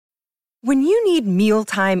When you need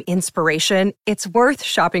mealtime inspiration, it's worth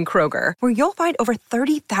shopping Kroger, where you'll find over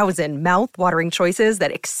 30,000 mouth-watering choices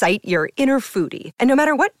that excite your inner foodie. And no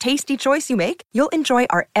matter what tasty choice you make, you'll enjoy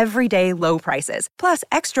our everyday low prices, plus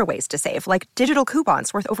extra ways to save, like digital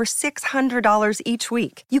coupons worth over $600 each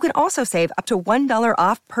week. You can also save up to $1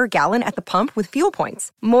 off per gallon at the pump with fuel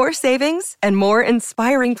points. More savings and more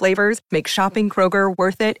inspiring flavors make shopping Kroger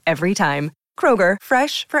worth it every time. Kroger,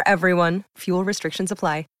 fresh for everyone. Fuel restrictions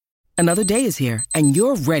apply. Another day is here, and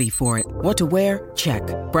you're ready for it. What to wear? Check.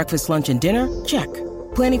 Breakfast, lunch, and dinner? Check.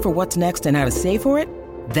 Planning for what's next and how to save for it?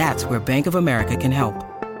 That's where Bank of America can help.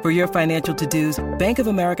 For your financial to-dos, Bank of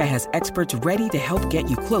America has experts ready to help get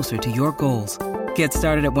you closer to your goals. Get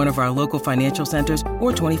started at one of our local financial centers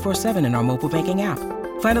or 24/7 in our mobile banking app.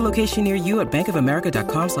 Find a location near you at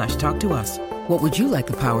bankofamerica.com/talktous. What would you like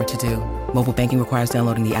the power to do? Mobile banking requires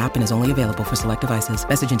downloading the app and is only available for select devices.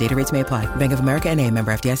 Message and data rates may apply. Bank of America N.A.,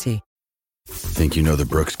 member FDIC. Think you know the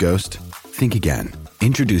Brooks Ghost? Think again.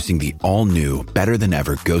 Introducing the all-new,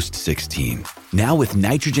 better-than-ever Ghost 16. Now with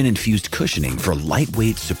nitrogen-infused cushioning for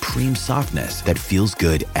lightweight, supreme softness that feels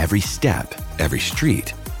good every step, every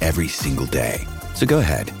street, every single day. So go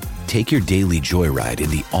ahead, take your daily joyride in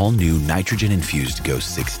the all-new nitrogen-infused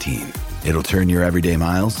Ghost 16. It'll turn your everyday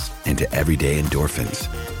miles into everyday endorphins.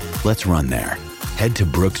 Let's run there. Head to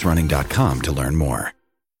brooksrunning.com to learn more.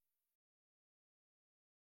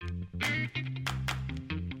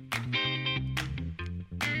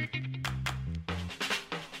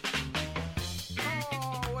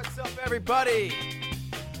 Everybody,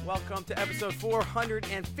 welcome to episode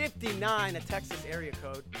 459, a Texas area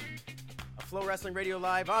code of Flow Wrestling Radio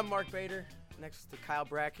Live. I'm Mark Bader, next to Kyle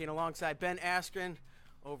Brackey, and alongside Ben Askren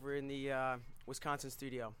over in the Wisconsin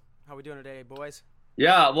studio. How we doing today, boys?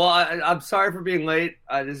 Yeah, well, I'm sorry for being late.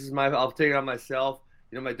 I'll take it on myself.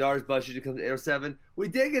 You know, my daughter's bus usually comes at 8:07. We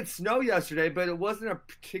did get snow yesterday, but it wasn't a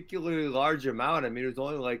particularly large amount. I mean, it was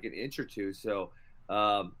only like an inch or two, so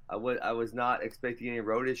I was not expecting any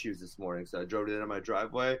road issues this morning, so I drove it in on my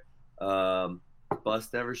driveway.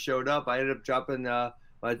 Bus never showed up. I ended up dropping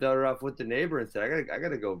my daughter off with the neighbor and said, I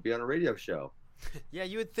gotta go be on a radio show. Yeah,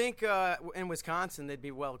 you would think in Wisconsin they'd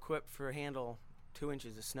be well equipped for handle 2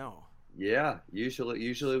 inches of snow. Yeah,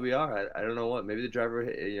 usually we are. I don't know what. Maybe the driver,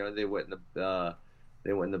 they went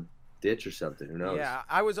in the ditch or something. Who knows? Yeah,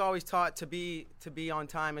 I was always taught to be on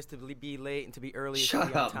time is to be late, and to be early is to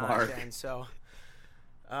be on time. Mark. And so.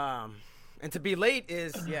 And to be late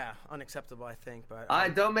is, unacceptable, I think. But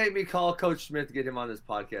don't make me call Coach Smith to get him on this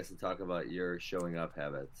podcast and talk about your showing up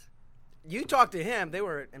habits. You talked to him; they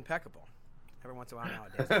were impeccable. Every once in a while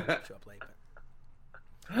nowadays, they show up late,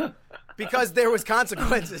 but because there was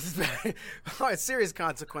consequences, serious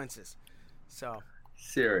consequences. So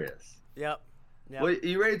serious. Yep. Well,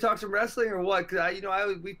 you ready to talk some wrestling or what? Because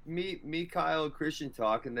me, Kyle, and Christian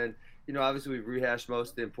talk, and then. Obviously we've rehashed most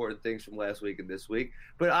of the important things from last week and this week.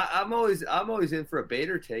 But I'm always in for a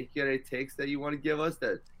Bader take. You got any takes that you want to give us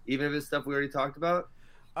that even if it's stuff we already talked about?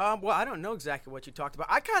 Well, I don't know exactly what you talked about.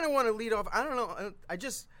 I kind of want to lead off. I don't know. I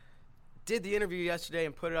just did the interview yesterday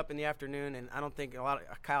and put it up in the afternoon, and I don't think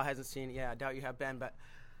Kyle hasn't seen it. Yeah, I doubt you have, Ben. But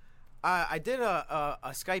I did a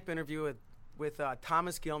Skype interview with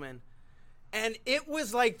Thomas Gilman, and it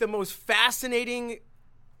was like the most fascinating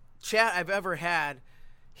chat I've ever had.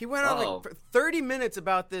 He went on for 30 minutes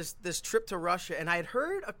about this trip to Russia, and I had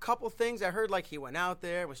heard a couple things. I heard he went out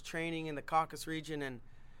there, was training in the Caucasus region, and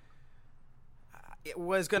it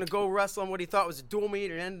was going to go wrestle on what he thought was a dual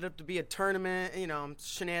meet. It ended up to be a tournament,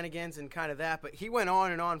 shenanigans and kind of that. But he went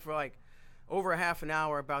on and on for over a half an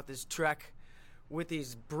hour about this trek with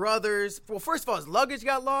these brothers. Well, first of all, his luggage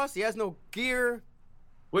got lost. He has no gear.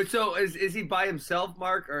 Wait, so is he by himself,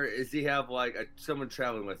 Mark, or does he have someone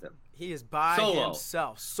traveling with him? He is by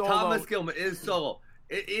himself. Solo. Thomas Gilman is solo.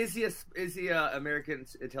 Is he a American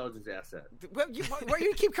intelligence asset? Well, why do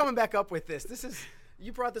you keep coming back up with this?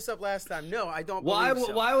 You brought this up last time. No, I don't believe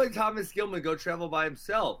so. Why would Thomas Gilman go travel by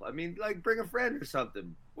himself? I mean, bring a friend or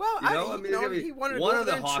something. Well, he wanted to go over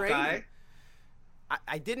there and train.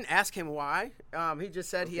 I didn't ask him why. He just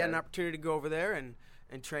said he had an opportunity to go over there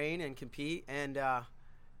and train and compete, and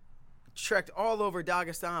trekked all over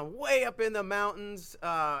Dagestan, way up in the mountains.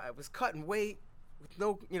 I was cutting weight with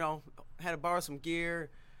no, had to borrow some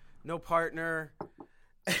gear, no partner.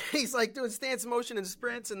 He's doing stance motion and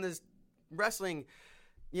sprints in this wrestling,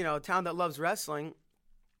 town that loves wrestling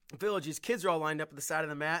village. These kids are all lined up at the side of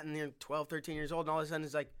the mat, and they're 12, 13 years old, and all of a sudden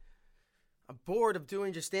it's I'm bored of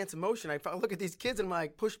doing just stance and motion. I look at these kids and I'm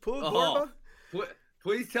like, push, pull, Gorba.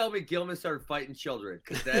 Please tell me Gilman started fighting children,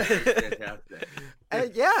 because that is fantastic.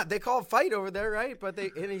 And yeah, they call it fight over there, right? But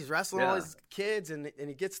and he's wrestling all his kids, and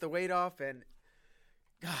he gets the weight off. And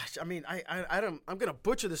gosh, I mean, I'm gonna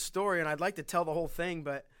butcher the story, and I'd like to tell the whole thing,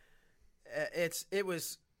 but it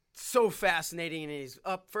was so fascinating. And he's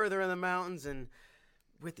up further in the mountains, and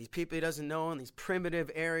with these people he doesn't know in these primitive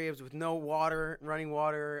areas with no water, running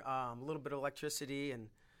water, a little bit of electricity, and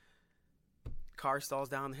car stalls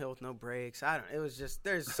down the hill with no brakes. It was just,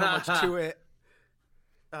 there's so much to it.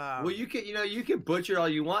 Well, you can butcher all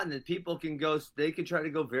you want, and then people can they can try to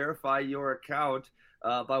go verify your account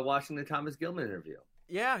by watching the Thomas Gilman interview.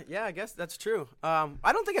 Yeah, I guess that's true. I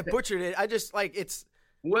don't think I butchered it. I just it's.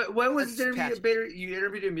 When was this interview, Bader? You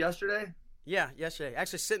interviewed him yesterday? Yeah, yesterday.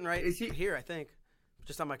 Actually, sitting right here, I think,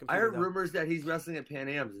 just on my computer. I heard rumors that he's wrestling at Pan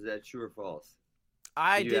Am's. Is that true or false?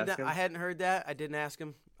 I hadn't heard that. I didn't ask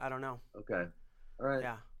him. I don't know. Okay. All right.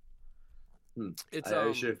 Yeah.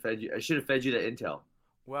 I should have fed you. I should have fed you that intel.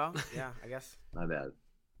 Well, yeah, I guess. My bad.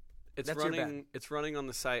 It's running on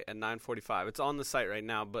the site at 9:45. It's on the site right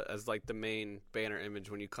now, but as like the main banner image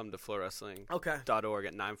when you come to FloWrestling.org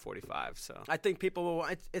at 9:45. So I think people will.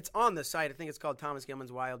 It's on the site. I think it's called Thomas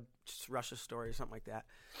Gilman's Wild Russia Story or something like that.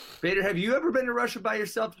 Bader, have you ever been to Russia by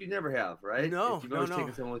yourself? You never have, right? No, You've always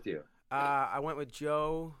taken someone with you. I went with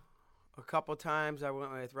Joe a couple times. I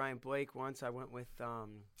went with Ryan Blake once. I went with what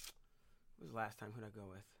was the last time? Who did I go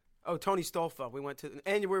with? Oh, Tony Stolfa. We went to,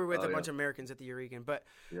 and we were with a bunch of Americans at the Eureka. But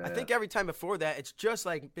I think every time before that, it's just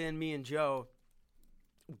like been me and Joe.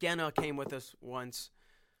 Genna came with us once.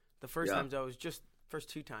 The first time, though, first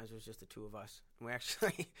 2 times, it was just the 2 of us. And we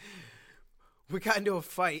actually, we got into a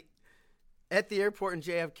fight at the airport in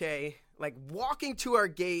JFK, like walking to our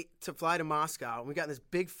gate to fly to Moscow. And we got in this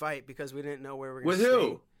big fight because we didn't know where we were going to stay. With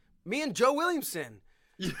who? Me and Joe Williamson.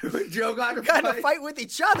 You and Joe got in a fight with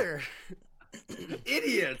each other.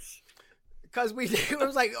 Idiots. Because it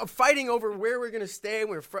was like fighting over where we're going to stay.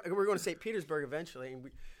 We were going to St. Petersburg eventually. And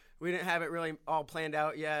we didn't have it really all planned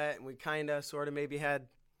out yet. And we kind of sort of maybe had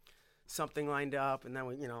something lined up. And then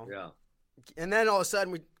and then all of a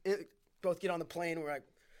sudden we both get on the plane. We're like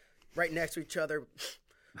right next to each other.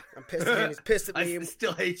 I'm pissed at him. He's pissed at me. I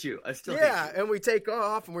still hate you. hate you. And we take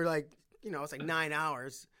off and we're like, it's like 9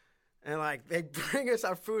 hours. And like they bring us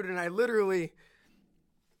our food and I literally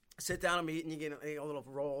sit down, I'm eating, you get a little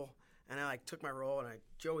roll, and I like took my roll, and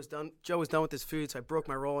Joe was done with his food, so I broke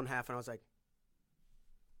my roll in half, and I was like,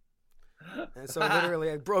 and so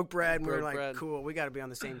literally I broke bread, and we were like, cool, we got to be on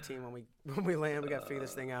the same team when we land, we got to figure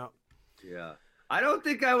this thing out. Yeah, I don't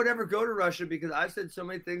think I would ever go to Russia because I've said so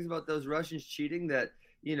many things about those Russians cheating that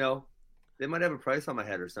they might have a price on my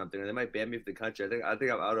head or something, or they might ban me from the country. I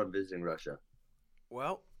think I'm out on visiting Russia.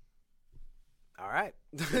 Well, all right,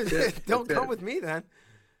 don't come with me then.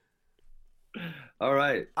 All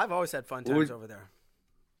right. I've always had fun times over there.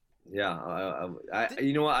 Yeah,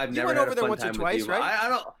 you know what? I've never had a fun time with you. You went over there once or twice, right? I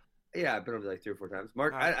don't. Yeah, I've been over there like 3 or 4 times.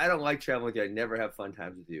 Mark, right. I don't like traveling with you. I never have fun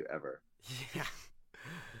times with you ever. Yeah.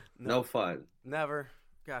 No fun. Never.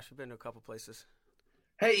 Gosh, we've been to a couple places.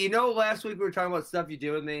 Hey, last week we were talking about stuff you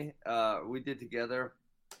did with me. We did together,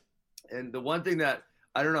 and the one thing that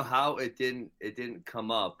I don't know how it didn't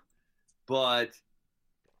come up, but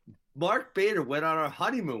Mark Bader went on our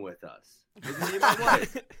honeymoon with us. Wasn't he my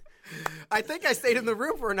wife? I think I stayed in the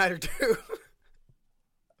room for a night or 2.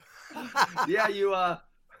 Yeah, you.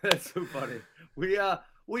 That's so funny. I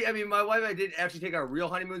mean, my wife and I didn't actually take our real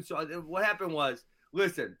honeymoon. So what happened was,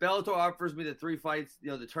 listen, Bellator offers me the 3 fights,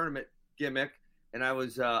 the tournament gimmick, and I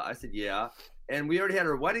said yeah, and we already had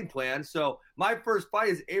our wedding planned. So my first fight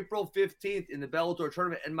is April 15th in the Bellator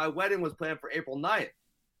tournament, and my wedding was planned for April 9th.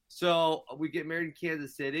 So we get married in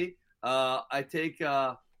Kansas City. I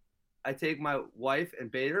take my wife and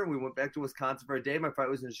Bader, and we went back to Wisconsin for a day. My fight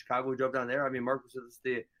was in Chicago. We drove down there. I mean, Mark was with us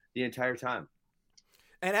the entire time.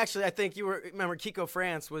 And actually, I think remember Kiko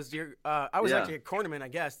France was your, I was actually a cornerman, I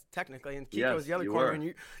guess, technically, and Kiko was the other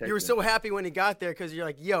cornerman. You were so happy when he got there because you're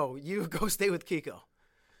like, yo, you go stay with Kiko.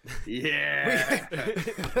 Yeah.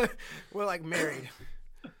 We're like married.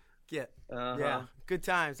 Yeah, good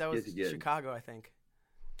times. That was Chicago, I think.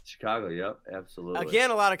 Chicago, yep, absolutely. Again,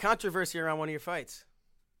 a lot of controversy around one of your fights.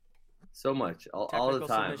 So much, all the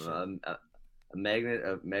time. A magnet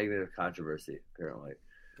of controversy, apparently.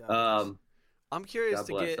 I'm curious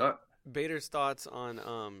to get Bader's thoughts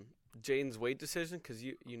on Jaden's weight decision because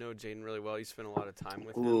you know Jaden really well. You spent a lot of time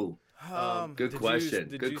with him. Ooh, good question.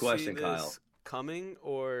 Good question, Kyle. Coming,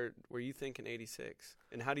 or were you thinking 86?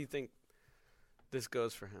 And how do you think this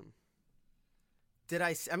goes for him?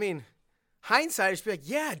 I mean, hindsight, I should be like,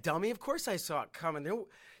 yeah, dummy. Of course I saw it coming.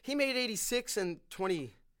 He made 86 in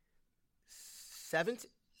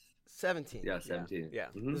 2017. Yeah, 17. Yeah.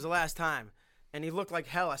 It was the last time. and he looked like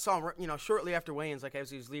hell. I saw him, shortly after weigh-ins, like as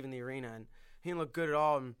he was leaving the arena, and he didn't look good at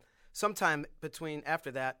all. And sometime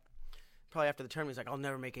after that, probably after the tournament, he's like, I'll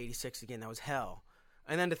never make 86 again. That was hell.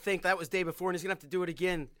 And then to think that was day before, and he's gonna have to do it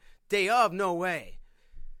again day of, no way.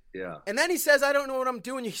 Yeah. And then he says, I don't know what I'm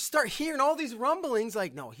doing. You start hearing all these rumblings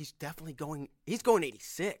like, no, he's definitely going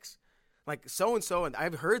 86. Like so-and-so, and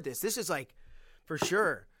I've heard this. This is like for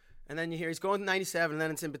sure. And then you hear he's going 97, and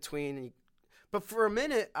then it's in between. But for a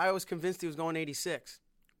minute, I was convinced he was going 86,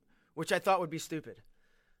 which I thought would be stupid.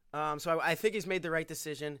 So I think he's made the right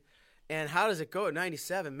decision. And how does it go at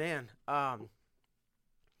 97, man?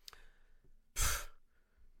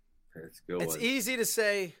 It's easy to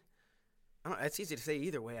say. It's easy to say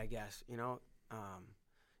either way, I guess.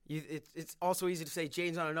 It's also easy to say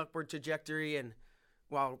Jaden's on an upward trajectory, and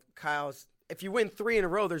while Kyle's, if you win 3 in a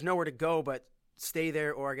row, there's nowhere to go but stay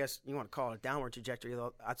there, or I guess you want to call it a downward trajectory,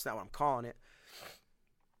 though that's not what I'm calling it.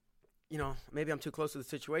 Maybe I'm too close to the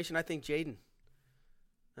situation. I think Jaden,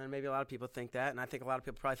 and maybe a lot of people think that, and I think a lot of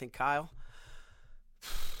people probably think Kyle.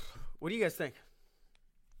 What do you guys think?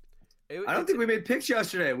 I don't think we made picks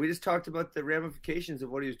yesterday. We just talked about the ramifications of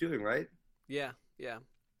what he was doing, right? Yeah.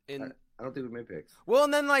 And I don't think we made picks. Well,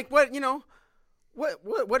 and then what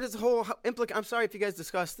is the whole I'm sorry if you guys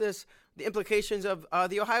discussed this. The implications of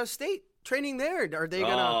the Ohio State training there. Are they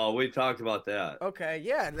gonna? Oh, we talked about that. Okay,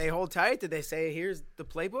 yeah. They hold tight. Did they say here's the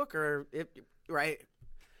playbook or right?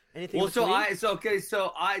 Anything? Well, so I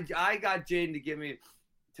got Jaden to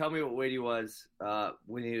tell me what weight he was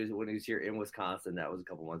when he was here in Wisconsin. That was a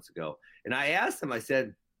couple months ago, and I asked him. I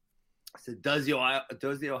said, does the Ohio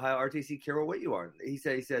RTC care what weight you are? He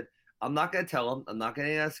said, I'm not going to tell them. I'm not going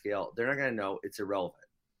to get on a scale. They're not going to know. It's irrelevant.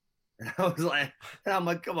 And I'm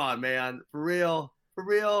like, come on, man, for real.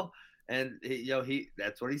 And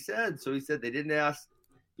that's what he said. So he said they didn't ask.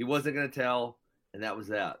 He wasn't going to tell, and that was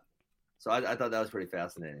that. So I thought that was pretty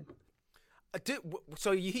fascinating.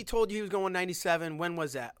 So he told you he was going 97. When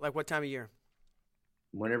was that? Like what time of year?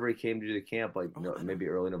 Whenever he came to do the camp, maybe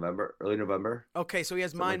early November. Okay, so he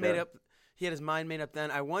has mind made up. He had his mind made up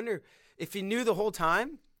then. I wonder if he knew the whole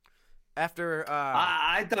time after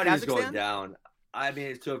I thought he was going Kazakhstan? down. I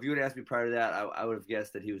mean, so if you would ask me prior to that, I would have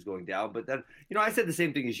guessed that he was going down. But then, I said the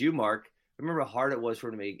same thing as you, Mark. I remember how hard it was for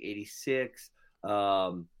him to make 86.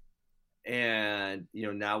 And,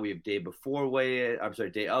 now we have day of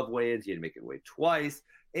weigh-ins. He had to make it weigh twice.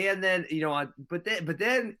 And then, but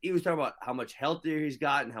then he was talking about how much healthier he's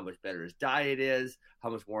gotten, how much better his diet is, how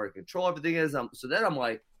much more in control everything is. So then I'm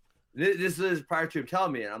like, this is prior to him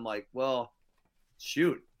telling me. And I'm like, well,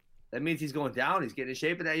 shoot. That means he's going down. He's getting in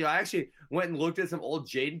shape. And I actually went and looked at some old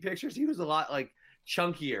Jaden pictures. He was a lot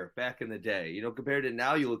chunkier back in the day, compared to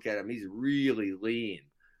now. You look at him, he's really lean.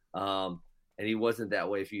 And he wasn't that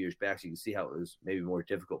way a few years back. So you can see how it was maybe more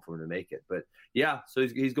difficult for him to make it. But yeah, so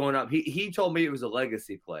he's going up. He told me it was a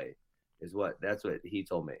legacy play that's what he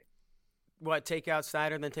told me. What, take out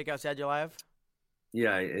Snyder and then take out Sadulayev?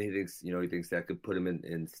 Yeah. And he thinks that could put him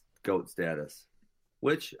in GOAT status.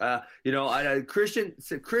 Which, Christian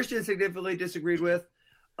significantly disagreed with.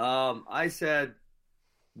 I said,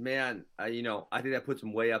 man, I think that puts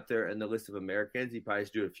him way up there in the list of Americans. He probably has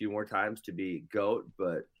to do it a few more times to be GOAT,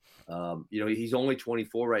 but he's only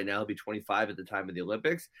 24 right now. He'll be 25 at the time of the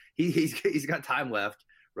Olympics. He's got time left,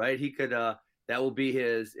 right? He could that will be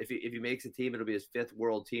his if he makes a team, it'll be his 5th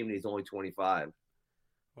world team, and he's only 25.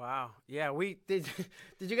 Wow. Yeah, we did.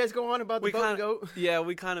 Did you guys go on about the GOAT? Yeah,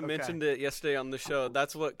 we kind of mentioned it yesterday on the show.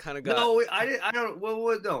 That's what kind of got. No, I didn't. I don't.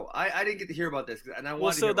 Well, no, I didn't get to hear about this, and I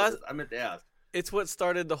wanted to hear about this. I meant to ask. It's what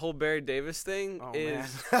started the whole Barry Davis thing.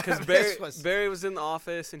 Because Barry was in the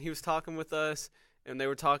office and he was talking with us, and they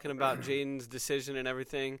were talking about Jaden's decision and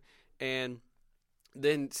everything. And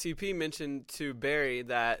then CP mentioned to Barry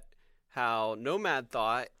that how Nomad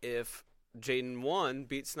thought if Jaden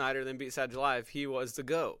beat Snyder, then beat Sadulayev, he was the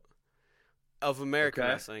GOAT of American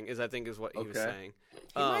wrestling, is what he was saying.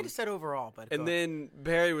 He might have said overall, but and then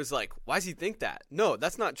Barry was like, "Why does he think that? No,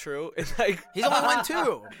 that's not true." And he's only won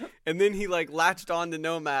 2. And then he latched on to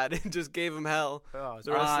Nomad and just gave him hell.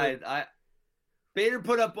 Bader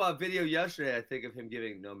put up a video yesterday, I think, of him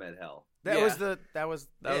giving Nomad hell. That was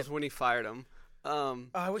when he fired him.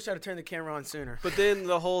 I wish I'd have turned the camera on sooner. But then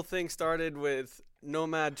the whole thing started with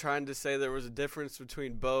Nomad trying to say there was a difference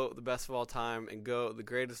between Bo, the best of all time, and GOAT, the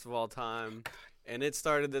greatest of all time, and it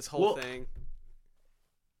started this whole thing.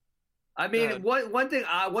 I mean, one thing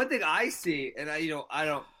I see, and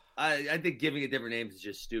I think giving it different names is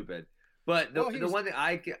just stupid. But the one thing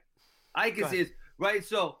I can see is right.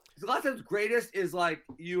 So a lot of times, greatest is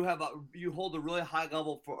you hold a really high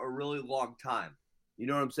level for a really long time. You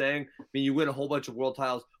know what I'm saying? I mean, you win a whole bunch of world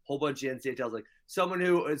titles, whole bunch of NCAA titles. Like someone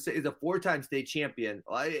who is a 4-time state champion,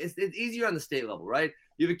 it's easier on the state level, right?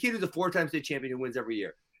 You have a kid who's a 4-time state champion who wins every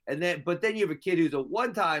year. But then you have a kid who's a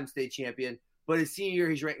 1-time state champion, but his senior year,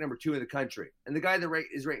 he's ranked number 2 in the country. And the guy that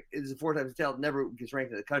is a 4-time state champion never gets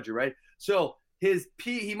ranked in the country, right? So his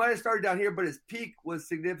peak, he might have started down here, but his peak was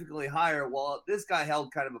significantly higher, while this guy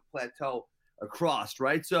held kind of a plateau across,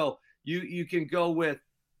 right? So you can go with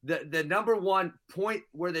the number one point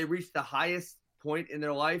where they reached the highest point in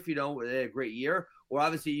their life, you know, where they had a great year, or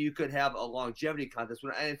obviously you could have a longevity contest.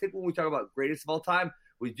 And I think when we talk about greatest of all time,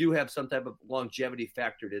 we do have some type of longevity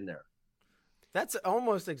factored in there. That's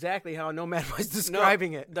almost exactly how Nomad was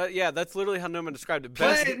describing it. That's literally how Nomad described it.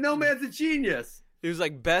 Best, Nomad's a genius. He was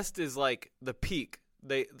like, best is like the peak.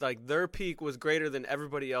 They like their peak was greater than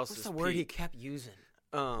everybody else's. What's the word he kept using?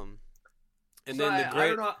 And so then I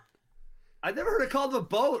don't know. I never heard it called the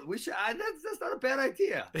boat. We should. That's not a bad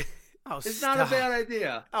idea. It's not a bad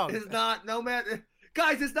idea. It's not Nomad.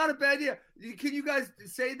 Guys, it's not a bad idea. Can you guys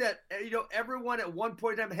say that, you know, everyone at one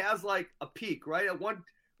point in time has like a peak, right?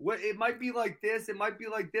 It might be like this, it might be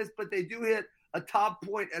like this, but they do hit a top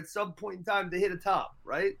point at some point in time. They hit a top,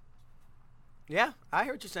 right? Yeah, I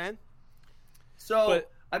hear what you're saying. So,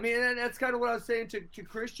 I mean, and that's kind of what I was saying to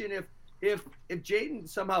Christian. If Jaden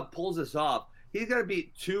somehow pulls this off, he's going to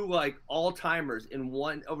beat 2 like all-timers in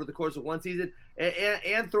one over the course of one season,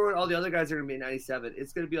 and throw in all the other guys that are going to be 97.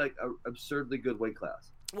 It's going to be like an absurdly good weight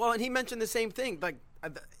class. Well, and he mentioned the same thing. Like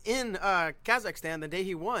in Kazakhstan, the day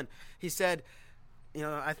he won, he said, you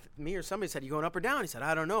know, me or somebody said, "You going up or down?" He said,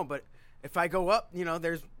 "I don't know, but if I go up, you know,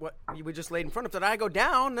 there's what you would just laid in front of. If I go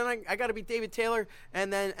down, then I got to beat David Taylor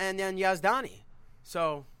and then Yazdani.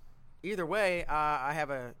 So either way, I have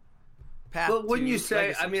a path." But wouldn't you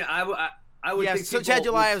say? Legacy. I mean, I would think so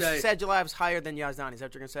Chadjulayev's higher than Yazdani. Is that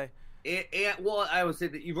what you're gonna say? Well, I would say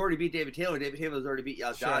that you've already beat David Taylor. David Taylor's already beat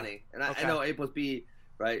Yazdani, sure. And I know A plus B,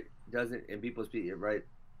 right, doesn't, and B plus B, right?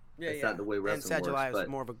 That's not the way wrestling works. And Sadulayev but is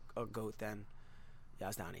more of a GOAT than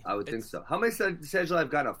Yazdani. I would think so. How many Sadulayev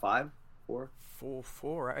got? A 5? 4?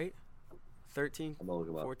 4, right? 13, I'm gonna look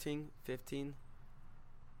him up. 14, 15,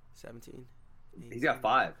 17. 18. He's got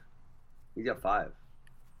 5. He's got 5.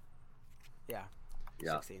 Yeah.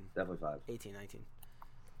 Yeah, 16. definitely 5. 18,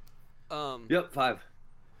 19. Yep, 5.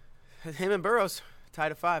 Him and Burroughs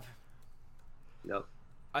tied at 5. Yep.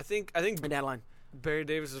 I think in that line. Barry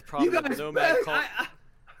Davis' problem with Nomad call.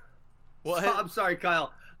 What? I'm sorry,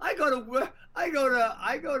 Kyle. I go to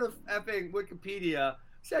effing Wikipedia.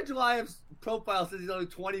 Sadulayev's profile says he's only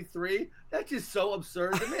 23. That's just so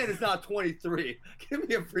absurd. The man is not 23. Give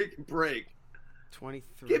me a freaking break.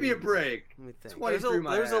 23. Give me a break. Let me think.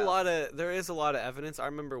 There is a lot of evidence. I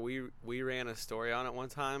remember we ran a story on it one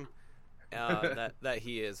time that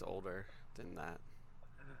he is older than that.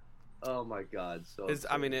 Oh my God! So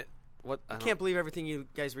I can't believe everything you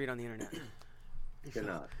guys read on the internet.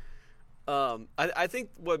 Cannot. I think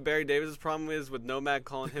what Barry Davis' problem is with Nomad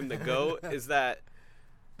calling him the GOAT is that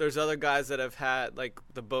there's other guys that have had, like,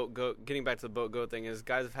 the boat GOAT. Getting back to the boat GOAT thing, is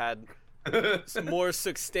guys have had some more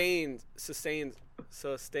sustained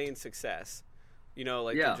success. You know,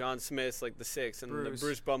 like the John Smiths, like the 6, and the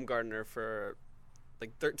Bruce Baumgartner for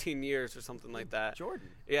like 13 years or something like that. Jordan.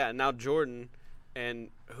 Yeah, now Jordan, and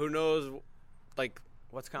who knows, like,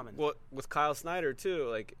 what's coming? What with Kyle Snyder too?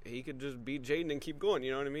 Like, he could just beat Jaden and keep going.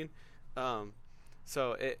 You know what I mean?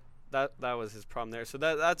 So that was his problem there. So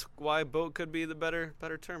that's why boat could be the better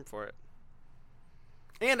term for it.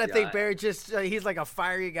 And I think Barry just he's like a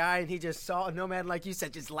fiery guy, and he just saw Nomad, like you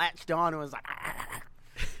said, just latched on and was like.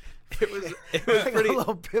 It was like pretty a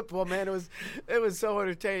little pit bull, man. It was so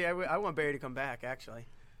entertaining. I want Barry to come back, actually.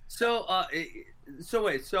 So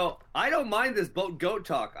wait. So I don't mind this boat goat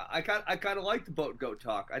talk. I kind of like the boat goat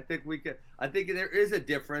talk. I think there is a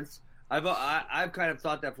difference. I've kind of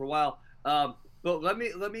thought that for a while. But let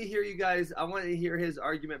me hear you guys. I want to hear his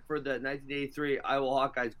argument for the 1983 Iowa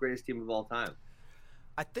Hawkeyes greatest team of all time.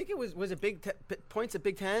 I think it was it points at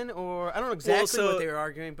Big Ten, or I don't know exactly what they were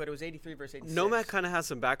arguing, but it was 83 versus 86. Nomad kind of has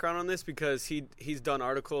some background on this because he's done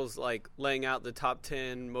articles like laying out the top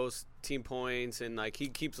 10 most team points, and like he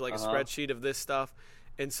keeps like a spreadsheet of this stuff.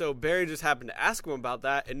 And so Barry just happened to ask him about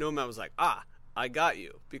that, and Nomad was like, I got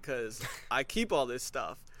you because I keep all this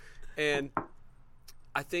stuff. And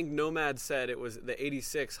I think Nomad said it was the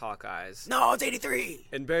 86 Hawkeyes. No, it's 83.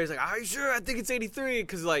 And Barry's like, are you sure? I think it's 83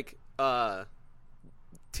 because like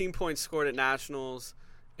team points scored at nationals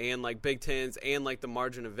and like Big Tens and like the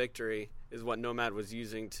margin of victory is what Nomad was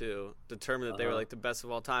using to determine that they were like the best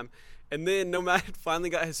of all time. And then Nomad finally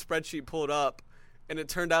got his spreadsheet pulled up, and it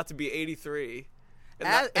turned out to be 83.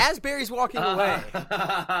 as Barry's walking away.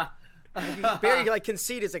 Barry like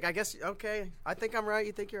concedes, like, I guess, okay, I think I'm right.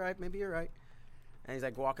 You think you're right. Maybe you're right. And he's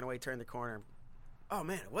like walking away, turn the corner. Oh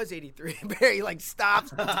man, it was 83. Barry like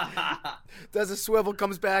stops, does a swivel,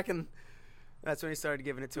 comes back, and that's when he started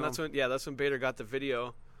giving it to him. That's when Bader got the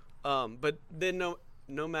video. But then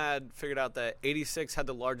Nomad figured out that 86 had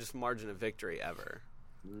the largest margin of victory ever.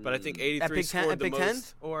 But I think 83 scored the Big most. Ten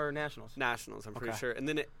or Nationals? Nationals, I'm pretty sure. And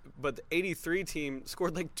then but the 83 team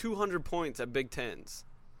scored like 200 points at Big Tens.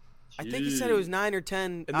 I think he said it was 9 or 10.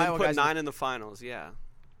 And then Iowa put guys 9 in the finals, yeah.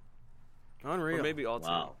 Unreal. Or maybe all 10.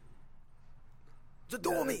 Wow. It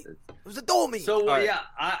was a Dolmy. So Right. yeah,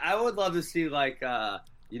 I would love to see like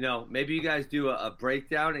maybe you guys do a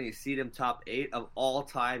breakdown and you see them top 8 of all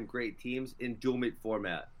time great teams in dual meet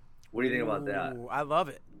format. What do you think about that? Ooh, I love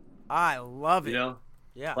it. You know,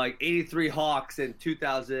 Yeah. like 83 Hawks and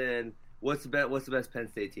 2000. What's the best Penn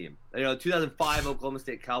State team? 2005 Oklahoma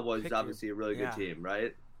State Cowboys is obviously a really good team,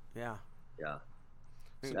 right? Yeah. Yeah.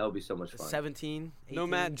 That would be so much fun. 17, 18.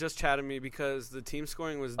 Nomad just chatted me because the team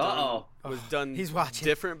scoring was done He's watching.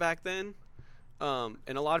 different back then. And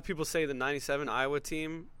a lot of people say the 97 Iowa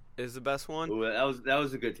team is the best one. Ooh, that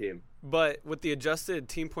was a good team. But with the adjusted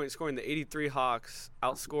team point scoring, the 83 Hawks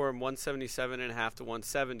outscore them 177.5 to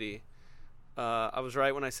 170. I was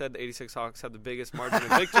right when I said the 86 Hawks had the biggest margin of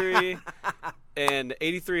victory. And the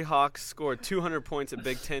 83 Hawks scored 200 points at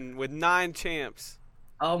Big Ten with 9 champs.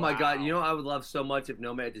 Oh my God! You know I would love so much if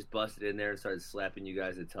Nomad just busted in there and started slapping you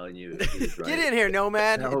guys and telling you he was right. Get in here,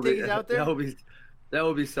 Nomad. You think he's out there? That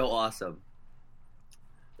would be so awesome.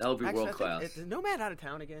 That would be Actually, world class. Is Nomad out of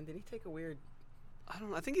town again? Did he take a weird?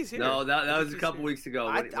 I think he's here. No, that was a couple weeks ago.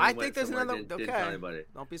 I think there's another. Didn't tell anybody.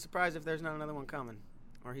 Don't be surprised if there's not another one coming,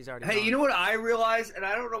 or he's already. Hey, gone. you know what I realized, and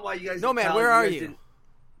I don't know why you guys. Nomad, where are you?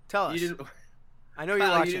 Tell us. You didn't. I know you're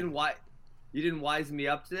watching. You didn't wise me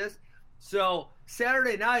up to this. So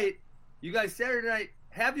Saturday night, you guys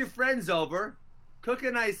have your friends over, cook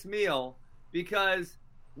a nice meal, because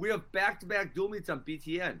we have back-to-back dual meets on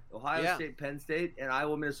BTN, Ohio State, Penn State, and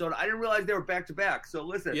Iowa, Minnesota. I didn't realize they were back-to-back. So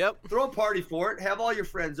listen, throw a party for it. Have all your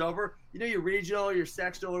friends over. Your regional, your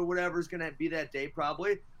sectional, or whatever is going to be that day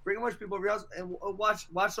probably. Bring a bunch of people over your house and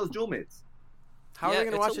watch those dual meets. How are they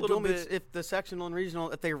going to watch the dual meets if the sectional and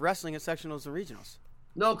regional, if they're wrestling at sectionals and regionals?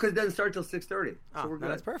 No, because it doesn't start till 6:30. So we're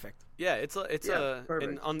good. That's perfect. Yeah, it's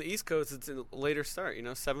and on the East Coast it's a later start.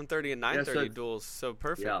 7:30 and 9:30 duels. So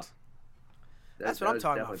perfect. Yeah. That's what I'm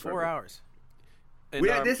talking about. 4 hours. And,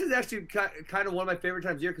 this is actually kind of one of my favorite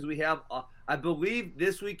times of year because we have, I believe,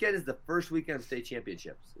 this weekend is the first weekend of state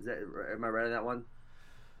championships. Am I right on that one?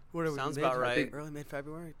 What are we, Sounds about right. Early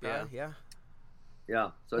mid-February. Yeah.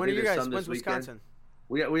 Yeah. So when are you guys? When's Wisconsin?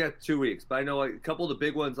 We got 2 weeks, but I know a couple of the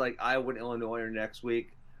big ones like Iowa and Illinois are next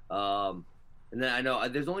week. And then I know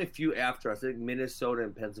there's only a few after us. I think Minnesota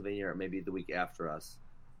and Pennsylvania are maybe the week after us.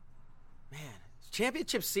 Man, it's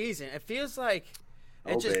championship season. It feels like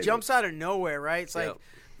it just jumps out of nowhere, right? It's like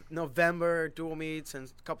November, dual meets, and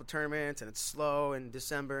a couple tournaments, and it's slow in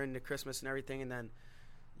December into Christmas and everything, and then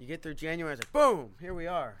you get through January, it's like, boom, here we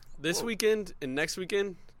are. This weekend and next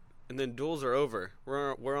weekend, and then duels are over.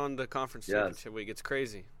 We're on the conference championship week. It's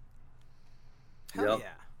crazy. Hell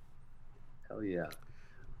yeah.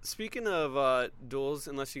 Speaking of duels,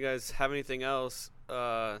 unless you guys have anything else,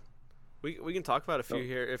 we can talk about a few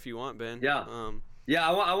here if you want, Ben. Yeah.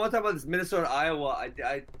 I want to talk about this Minnesota Iowa.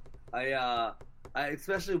 I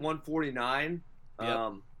especially 149.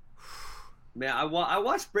 Man, I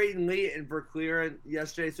watched Brayden Lee and Verclaren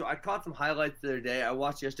yesterday, so I caught some highlights the other day. I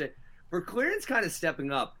watched yesterday. Verclaren's kind of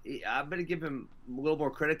stepping up. I'm going to give him a little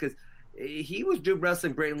more credit because he was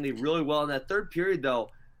wrestling Brayden Lee really well. In that third period, though,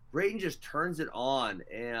 Brayden just turns it on,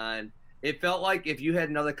 and it felt like if you had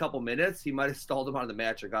another couple minutes, he might have stalled him out of the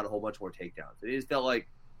match or got a whole bunch more takedowns. It just felt like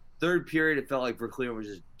third period, it felt like Verclaren was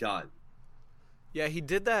just done. Yeah, he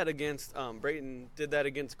did that against Brayden did that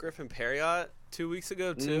against Griffin Perriott 2 weeks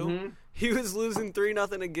ago too. Mm-hmm. He was losing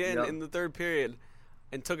 3-0 again in the third period,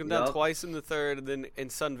 and took him down twice in the third, and then in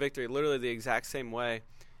sudden victory, literally the exact same way.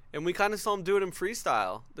 And we kind of saw him do it in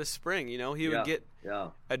freestyle this spring. He would get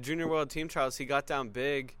at Junior World Team Trials, he got down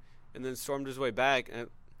big, and then stormed his way back. And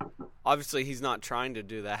obviously, he's not trying to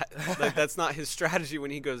do that. That's not his strategy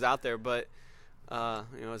when he goes out there. But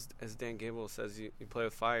as Dan Gable says, you play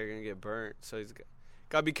with fire, you're gonna get burnt. So he's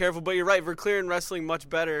got to be careful. But you're right, Verclaren wrestling much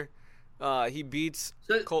better. He beats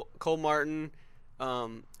Cole Martin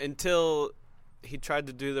until he tried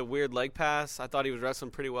to do the weird leg pass. I thought he was wrestling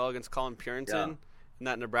pretty well against Colin Purinton in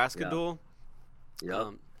that Nebraska duel.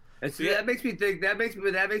 Yeah. And so that makes me think. That makes me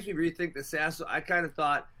rethink the Sasso. I kind of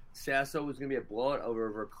thought Sasso was going to be a blowout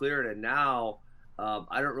over Verclaren, and now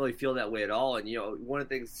I don't really feel that way at all. And one of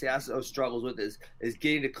the things Sasso struggles with is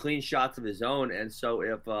getting to clean shots of his own. And so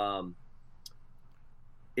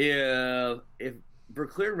if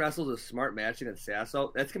Verclair wrestles a smart match against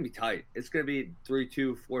Sasso, that's gonna be tight. It's gonna be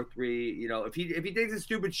 3-2, 4-3. If he takes a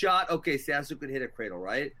stupid shot, okay, Sasso could hit a cradle,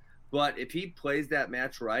 right? But if he plays that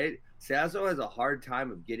match right, Sasso has a hard time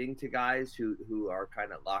of getting to guys who are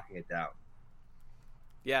kind of locking it down.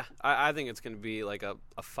 Yeah, I think it's going to be like a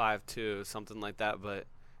 5-2, something like that. But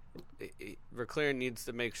Verclair needs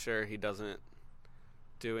to make sure he doesn't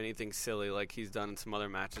do anything silly like he's done in some other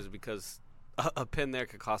matches, because a pin there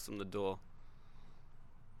could cost him the duel.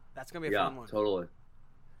 That's going to be a fun one. Yeah, totally.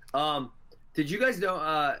 Did you guys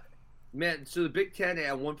know, man, so the Big Ten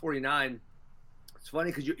at 149, it's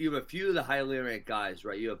funny because you have a few of the highly ranked guys,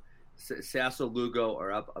 right? You have Sasso, Lugo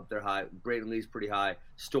are up there high. Brayton Lee's pretty high.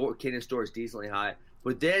 Kaden Storr is decently high.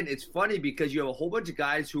 But then it's funny because you have a whole bunch of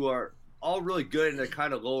guys who are all really good and they're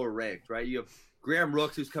kind of lower ranked, right? You have Graham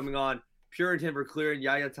Rooks who's coming on, Purinton, Verclair, and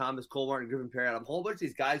Yaya Thomas, Cole Martin, Griffin Perry. A whole bunch of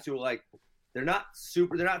these guys who are like, they're not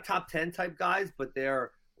top 10 type guys, but they're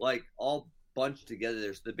like all bunched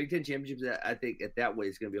together. So the Big Ten Championships, I think at that way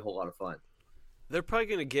is going to be a whole lot of fun. They're probably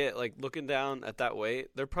going to get, like, looking down at that weight,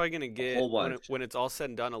 they're probably going to get, when it's all said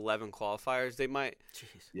and done, 11 qualifiers. They might,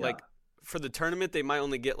 for the tournament, they might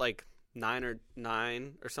only get, like, 9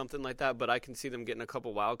 or something like that, but I can see them getting a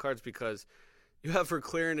couple wild cards because you have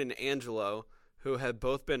Verclair and Angelo, who have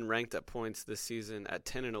both been ranked at points this season at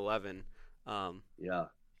 10 and 11.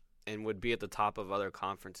 And would be at the top of other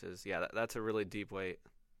conferences. Yeah, that's a really deep weight.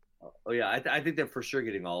 Oh, yeah, I think they're for sure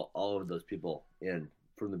getting all of those people in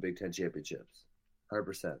from the Big Ten Championships.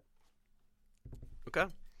 100%. Okay.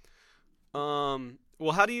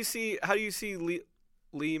 Well, how do you see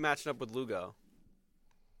Lee matching up with Lugo?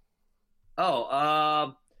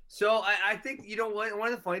 So I think one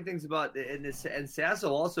of the funny things about and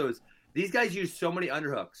Sasso also is these guys use so many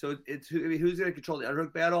underhooks. So it's who's going to control the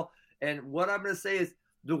underhook battle. And what I'm going to say is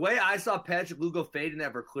the way I saw Patrick Lugo fade in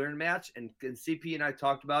that Verclair match, and CP and I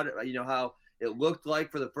talked about it. How it looked like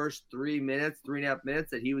for the first 3.5 minutes,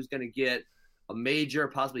 that he was going to get a major,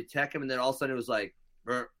 possibly tech him, and then all of a sudden it was like,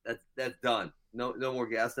 that's done. No more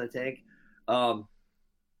gas in the tank.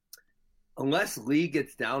 Unless Lee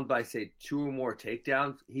gets down by, say, 2 or more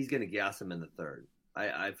takedowns, he's going to gas him in the third.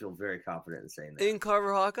 I feel very confident in saying that. In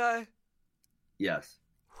Carver Hawkeye? Yes.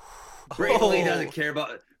 Brayton Lee doesn't care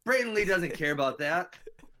about that.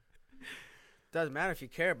 Doesn't matter if you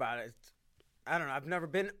care about it. I don't know. I've never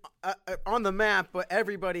been on the map, but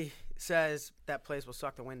everybody says that place will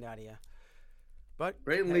suck the wind out of you. But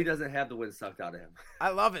Brayton Lee doesn't have the wind sucked out of him. I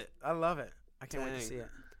love it. I can't wait to see it.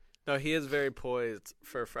 No, he is very poised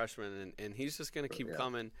for a freshman, and he's just going to keep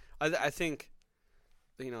coming. I think,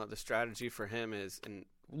 the strategy for him is, and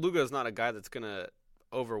Lugo's not a guy that's going to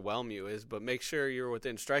overwhelm you, but make sure you're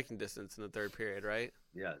within striking distance in the third period, right?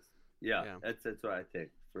 Yes. Yeah. That's what I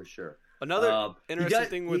think, for sure. Another interesting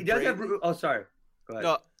thing with Brayton. Sorry. Go ahead.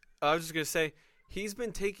 No, I was just going to say, he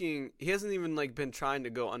hasn't even, been trying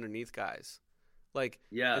to go underneath guys. In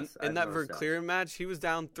that Verclair match, he was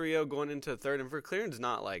down 3-0 going into the third, and Verclair's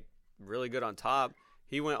not, really good on top.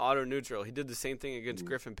 He went auto-neutral. He did the same thing against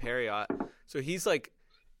Griffin Perriott. So he's,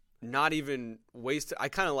 not even wasting. I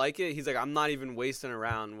kind of like it. He's I'm not even wasting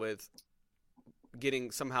around with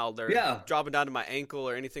getting somehow they're dropping down to my ankle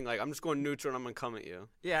or anything. I'm just going neutral and I'm going to come at you.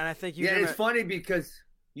 Yeah, and I think it's funny because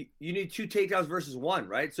you need 2 takedowns versus 1,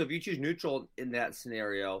 right? So if you choose neutral in that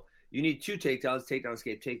scenario, you need 2 takedowns, takedown,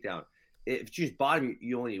 escape, takedown. If you choose bottom,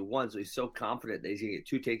 you only need 1, so he's so confident that he's going to get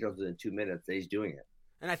 2 takedowns within 2 minutes that he's doing it.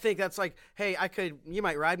 And I think that's hey, you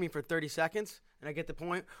might ride me for 30 seconds, and I get the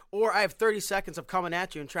point. Or I have 30 seconds of coming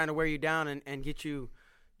at you and trying to wear you down and get you,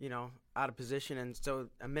 out of position. And so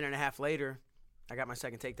a minute and a half later, I got my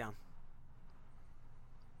second takedown.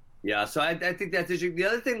 Yeah, so I think that's interesting. The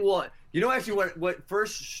other thing, actually what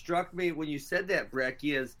first struck me when you said that,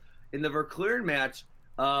 Brecky, is in the Verclair match,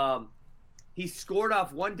 he scored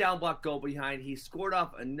off 1 down block go behind. He scored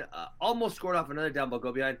off almost scored off another down block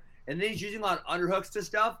go behind. And then he's using a lot of underhooks to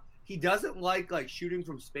stuff. He doesn't like shooting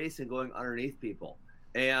from space and going underneath people,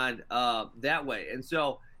 and that way. And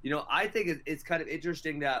so, I think it's kind of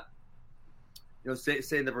interesting that,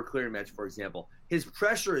 say in the Verclair match, for example, his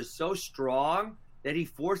pressure is so strong that he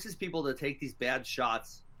forces people to take these bad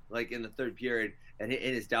shots, in the third period, and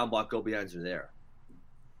his down block go behinds are there.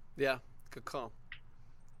 Yeah, good call.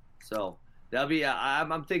 So that'll be.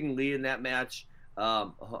 I'm thinking Lee in that match.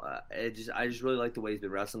 I just really like the way he's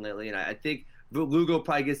been wrestling lately, and I think Lugo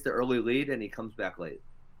probably gets the early lead and he comes back late.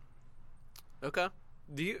 Okay.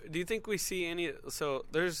 Do you think we see any? So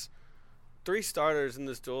there's three starters in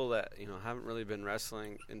this duel that haven't really been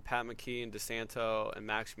wrestling, and Pat McKee and DeSanto and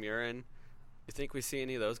Max Murin. You think we see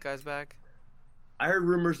any of those guys back? I heard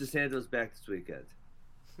rumors DeSanto's back this weekend.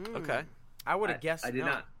 Okay. I would have guessed. I did no.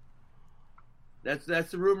 not.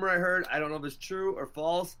 That's the rumor I heard. I don't know if it's true or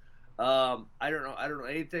false. I don't know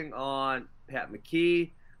anything on Pat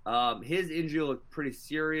McKee. His injury looked pretty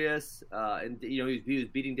serious, and he was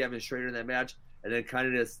beating Devin Schrader in that match, and then kind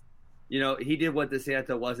of just, he did what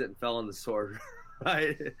DeSanto wasn't and fell on the sword.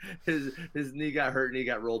 Right, his knee got hurt and he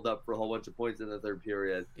got rolled up for a whole bunch of points in the third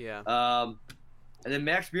period. Yeah. And then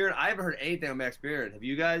Max Murin, I haven't heard anything on Max Murin. Have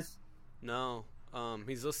you guys? No.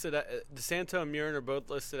 He's listed DeSanto and Murin are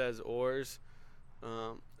both listed as oars,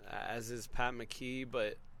 as is Pat McKee,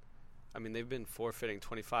 but I mean they've been forfeiting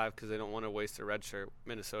 25 because they don't want to waste a red shirt.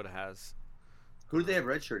 Minnesota has. Who do they have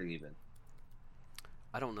redshirting even?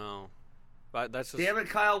 I don't know. But that's just, damn it,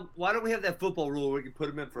 Kyle! Why don't we have that football rule where we can put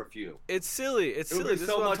them in for a few? It's silly. It's silly. This so is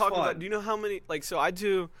what I'm much talking fun. about. Do you know how many? So I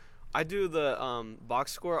do the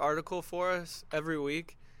box score article for us every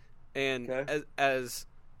week, and Okay. as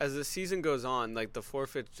the season goes on, like the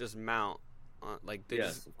forfeits just mount,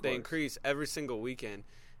 they increase every single weekend,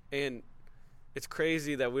 and it's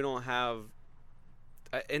crazy that we don't have.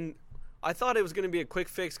 And I thought it was going to be a quick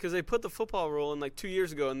fix because they put the football rule in like 2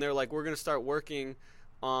 years ago, and they're like, we're going to start working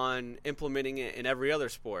on implementing it in every other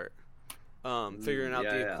sport, figuring out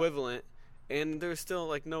the equivalent, and there's still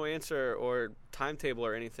like no answer or timetable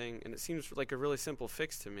or anything, and it seems like a really simple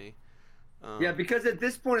fix to me. Yeah, because at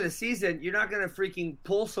this point of the season, you're not going to freaking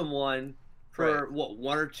pull someone for Right.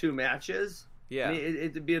 one or two matches. Yeah. I mean,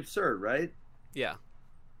 it'd be absurd, right? Yeah.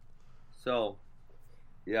 So,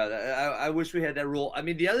 yeah, I wish we had that rule. I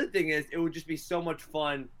mean, the other thing is, it would just be so much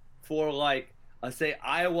fun for like, say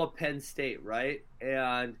Iowa, Penn State, right?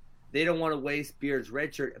 And they don't want to waste Beard's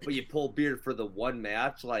red shirt, but you pull Beard for the one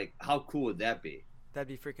match. Like, how cool would that be? That'd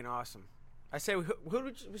be freaking awesome. I say,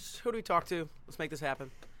 who do we talk to? Let's make this happen.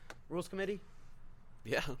 Rules committee?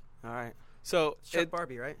 Yeah. All right. So Chuck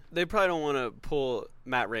Barbie, right? they probably don't want to pull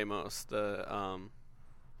Matt Ramos, the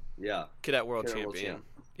cadet world champion.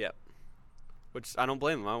 Yep. Which I don't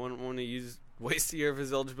blame him. I wouldn't want to waste a year of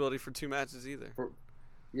his eligibility for two matches either.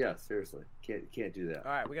 Yeah, seriously, can't do that.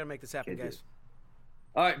 All right, we got to make this happen, Can't do guys.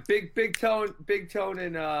 All right, big tone,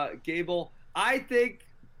 and Gable. I think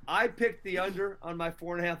I picked the under on my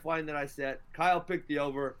 4.5 line that I set. Kyle picked the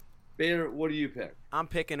over. Bader, what do you pick? I'm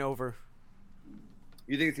picking over.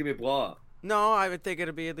 You think it's gonna be a blowout? No, I would think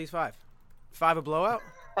it'll be at least 5. 5 a blowout?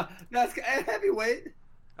 That's heavyweight.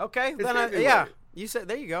 Okay, It's then heavyweight. yeah. You said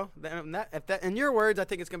there you go. If that in your words, I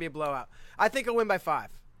think it's gonna be a blowout. I think it'll win by 5.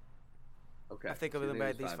 Okay. I think it'll win by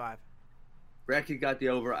at least 5. Bracky got the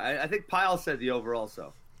over. I think Pyle said the over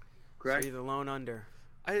also. Correct. So you're the lone under.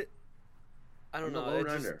 I don't know. lone It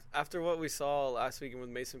just- under. after what we saw last weekend with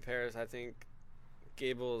Mason Paris, I think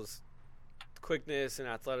Gable's quickness and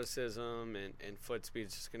athleticism and foot speed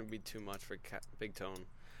is just going to be too much for Big Tone.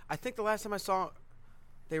 I think the last time I saw,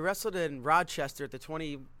 they wrestled in Rochester at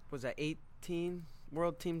the 18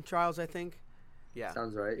 World Team Trials, I think. Yeah.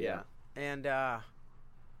 Sounds right. Yeah. And I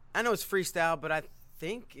know it's freestyle, but I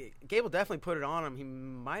think Gable definitely put it on him. He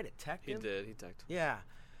might have teched He him. did. He teched him. Yeah.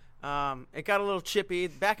 It got a little chippy,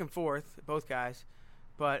 back and forth, both guys.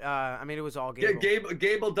 But, I mean, it was all Yeah, Gable.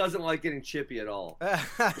 Gable doesn't like getting chippy at all.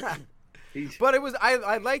 But it was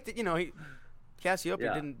I liked it.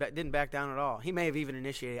 Cassiopeia Yeah. didn't back down at all. He may have even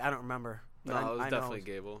initiated. I don't remember. But No, it was I know definitely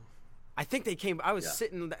Gable. I think they came. I was Yeah.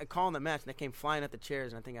 sitting calling the match, and they came flying at the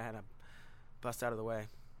chairs, and I think I had to bust out of the way.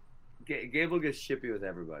 Gable gets chippy with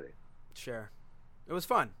everybody. Sure, it was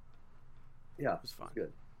fun. Yeah, It was fun.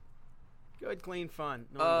 Good. Good, clean fun.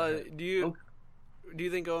 No one got hit. Do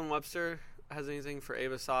you think Owen Webster has anything for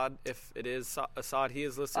Abe Assad? If it is Assad, he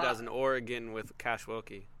is listed as an Oregon with Cash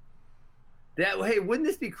Wilkie. Hey, wouldn't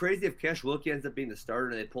this be crazy if Cash Wilkie ends up being the starter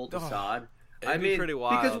and they pulled Assad? It'd be pretty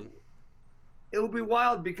wild. Because it would be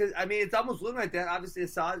wild because it's almost looking like that. Obviously,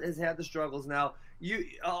 Assad has had the struggles now.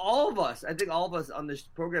 All of us on this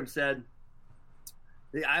program said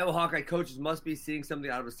the Iowa Hawkeye coaches must be seeing something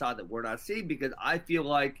out of Assad that we're not seeing, because I feel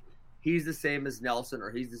like he's the same as Nelson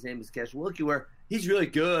or he's the same as Cash Wilkie, where he's really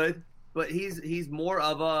good, but he's more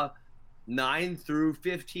of a 9 through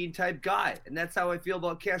 15 type guy. And that's how I feel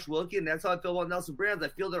about Cash Wilkie, and that's how I feel about Nelson Brands. I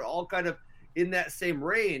feel they're all kind of in that same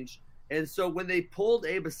range. And so when they pulled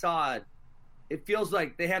Abe Assad, it feels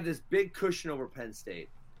like they have this big cushion over Penn State.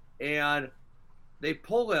 And they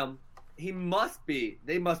pull him, they must be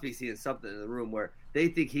seeing something in the room where they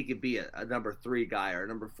think he could be a number 3 guy or a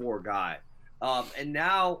number 4 guy. And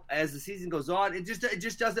now, as the season goes on, it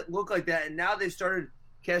just doesn't look like that. And now they've started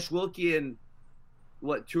Cash Wilkie and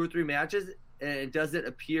 2 or 3 matches, and it doesn't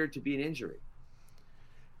appear to be an injury.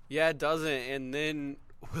 Yeah, it doesn't. And then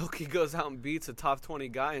Wilkie goes out and beats a top 20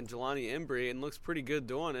 guy in Jelani Embry and looks pretty good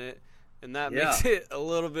doing it. And that makes it a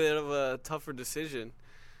little bit of a tougher decision.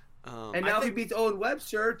 And now he beats Owen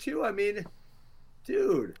Webster, too. I mean,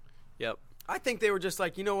 dude. Yep. I think they were just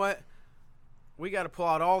like, you know what? We got to pull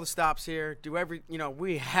out all the stops here.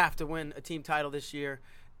 We have to win a team title this year.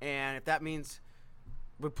 And if that means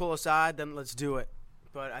we pull aside, then let's do it.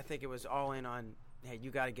 But I think it was all in on, hey,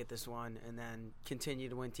 you got to get this one and then continue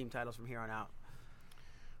to win team titles from here on out.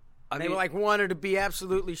 They wanted to be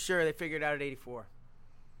absolutely sure. They figured it out at 84.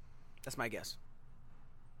 That's my guess.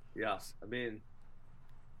 Yeah, I mean,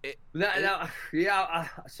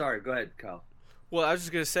 sorry, go ahead, Kyle. Well, I was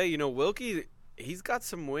just gonna say, Wilkie, he's got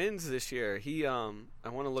some wins this year. He, I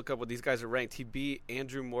want to look up what these guys are ranked. He beat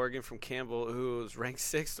Andrew Morgan from Campbell, who's ranked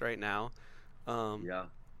 6th right now.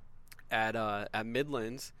 At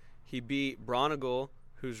Midlands, he beat Bronigal,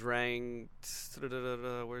 who's ranked.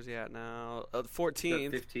 Where's he at now? 14th.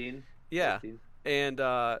 15. Yeah. 15. And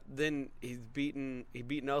then he beat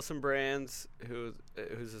Nelson Brands,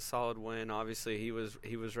 who's a solid win. Obviously, he was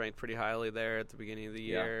ranked pretty highly there at the beginning of the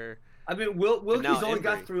year. I mean, Wilkie's only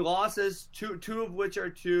got 3 losses, two of which are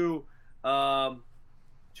to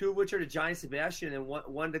Johnny Sebastian and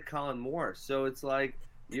one to Colin Moore. So it's like,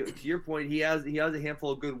 to your point, he has a handful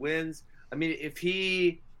of good wins. I mean, if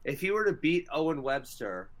he were to beat Owen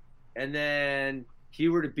Webster, and then he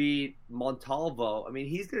were to beat Montalvo, I mean,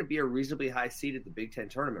 he's going to be a reasonably high seed at the Big Ten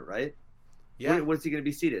tournament, right? Yeah. What's he going to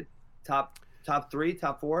be seeded? Top 3,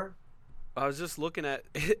 top 4? I was just looking at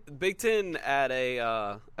Big Ten at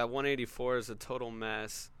 184 is a total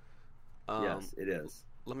mess. Yes, it is.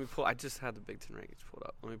 Let me pull. I just had the Big Ten rankings pulled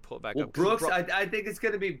up. Let me pull it back well, up. Brooks, I think it's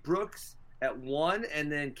going to be Brooks at 1 and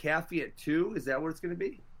then Caffey at 2. Is that what it's going to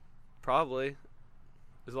be? Probably,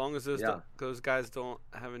 as long as those guys don't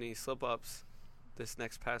have any slip ups this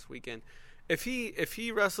next past weekend. If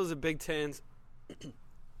he wrestles at Big Tens,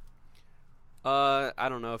 I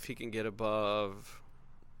don't know if he can get above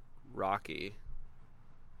Rocky.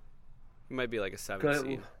 He might be like a 7th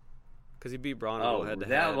seed because he beat Bronigal head to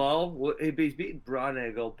head. That low? Well, he's beaten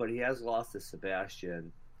Bronigal, but he has lost to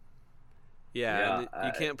Sebastian. Yeah,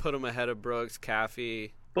 you can't put him ahead of Brooks,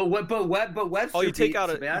 Caffey. But Webster. Oh, you take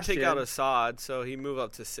out Assad, so he move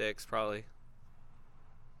up to 6 probably.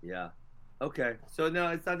 Yeah. Okay. So no,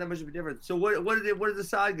 it's not that much of a difference. So what is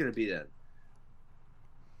Assad going to be then?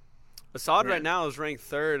 Assad right now is ranked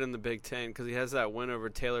 3rd in the Big Ten because he has that win over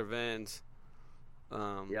Taylor Vance.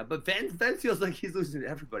 Yeah, but Vance feels like he's losing to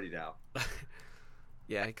everybody now.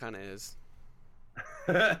 Yeah, he kind of is.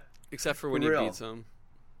 Except for when he beats him.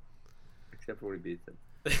 Except for when he beats him.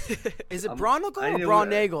 Is it Bronigal or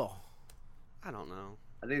Bronigal? I don't know.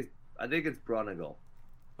 I think it's Bronigal.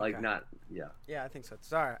 Yeah, I think so.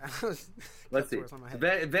 Sorry. Let's see.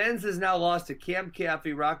 Vance has now lost to Cam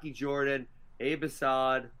Caffey, Rocky Jordan, Abe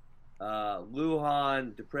Assad,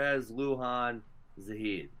 Lujan, Deprez, Lujan,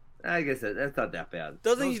 Zahid. I guess that's not that bad.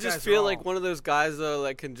 Doesn't he just feel like one of those guys though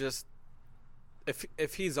that can just,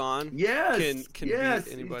 if he's on, can beat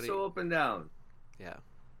anybody? He's so up and down. Yeah,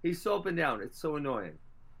 he's so up and down. It's so annoying.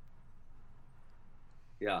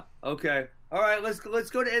 Yeah. Okay. All right. Let's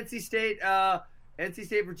go to NC State. NC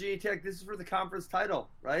State, Virginia Tech. This is for the conference title,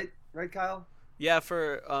 right? Right, Kyle? Yeah. If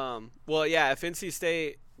NC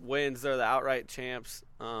State wins, they're the outright champs.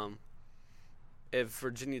 If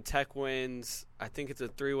Virginia Tech wins, I think it's a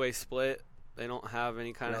 3-way split. They don't have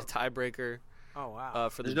any kind of tiebreaker. Oh wow!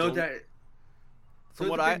 For the no tie.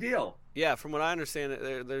 So it's a big deal. Yeah, from what I understand,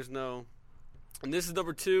 there's no. And this is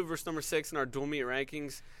number 2 versus number 6 in our dual meet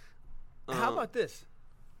rankings. How about this?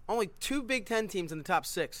 Only 2 Big Ten teams in the top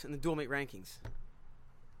 6 in the dual meet rankings.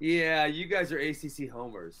 Yeah, you guys are ACC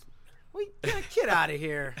homers. Get out of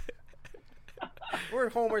here. We're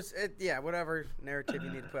homers. Whatever narrative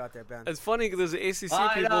you need to put out there, Ben. It's funny because the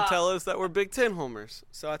ACC people tell us that we're Big Ten homers.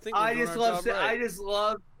 So I think I love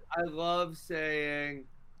saying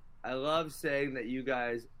that you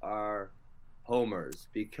guys are homers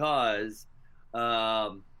because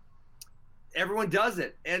everyone does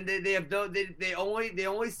it, and they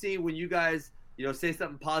only see when you guys say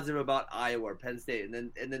something positive about Iowa or Penn State, and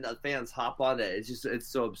then the fans hop on it. It's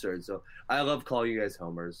so absurd. So I love calling you guys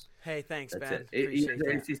homers. Hey, thanks, That's Ben.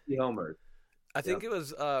 it. ACC homers. I think it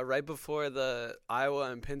was right before the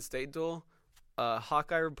Iowa and Penn State duel.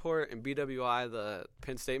 Hawkeye Report and BWI, the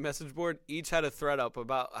Penn State message board, each had a thread up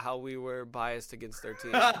about how we were biased against their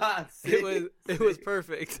team. It was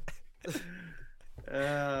perfect.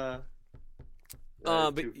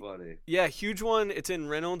 That's too funny. Yeah, huge one. It's in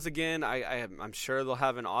Reynolds again. I'm sure they'll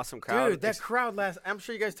have an awesome crowd. Dude, that crowd I'm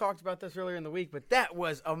sure you guys talked about this earlier in the week, but that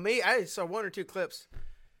was amazing. I saw one or two clips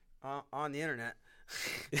on the internet.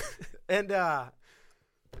 And,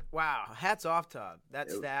 wow, hats off to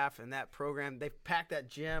that staff and that program. They packed that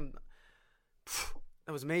gym.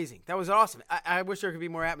 That was amazing. That was awesome. I wish there could be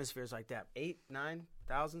more atmospheres like that. 8,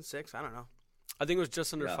 9,000, 6, I don't know. I think it was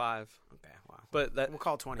just under 5. Okay, wow. But We'll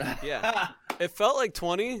call it 20. Yeah. It felt like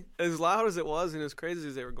 20, as loud as it was and as crazy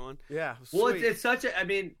as they were going. Yeah. Well, it's such a. I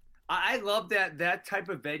mean, I love that type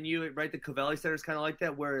of venue. Right, the Covelli Center is kind of like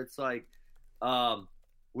that, where it's like,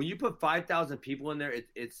 when you put 5,000 people in there,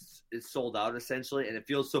 it's sold out essentially, and it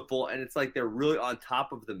feels so full, and it's like they're really on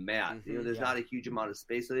top of the mat. Mm-hmm, You know, there's not a huge amount of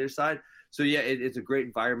space on the other side, so yeah, it's a great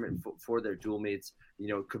environment for their dual mates. You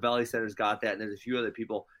know, Covelli Center's got that, and there's a few other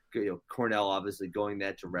people. You know, Cornell obviously going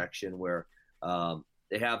that direction where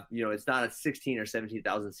they have, you know, it's not a 16 or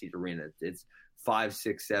 17,000 seat arena. It's 5,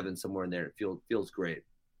 6, 7 somewhere in there. It feels great.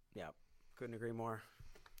 Yeah, couldn't agree more.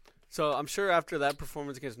 So I'm sure after that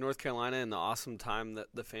performance against North Carolina and the awesome time that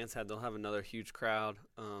the fans had, they'll have another huge crowd.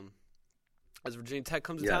 As Virginia Tech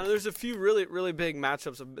comes to town, there's a few really, really big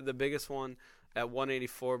matchups. The biggest one at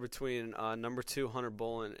 184 between number 2 Hunter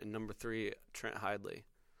Bolin and number 3 Trent Hidley.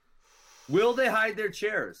 Will they hide their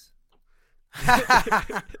chairs?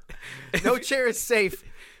 No chair is safe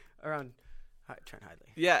around Trent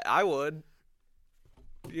Hidley. Yeah, I would.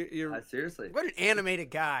 Seriously. What an animated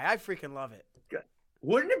guy. I freaking love it.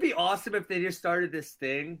 Wouldn't it be awesome if they just started this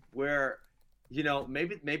thing where, you know,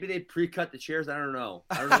 maybe they pre-cut the chairs? I don't know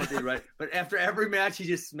what they right. But after every match, he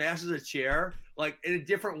just smashes a chair, like in a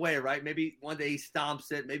different way, right? Maybe one day he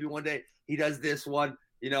stomps it. Maybe one day he does this one,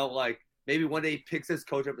 you know, like maybe one day he picks his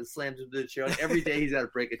coach up and slams him to the chair. Like every day he's got to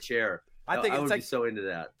break a chair. I would be so into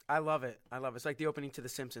that. I love it. It's like the opening to The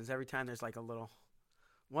Simpsons. Every time there's like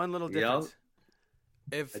one little difference.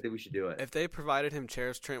 I think we should do it. If they provided him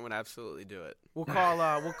chairs, Trent would absolutely do it. We'll call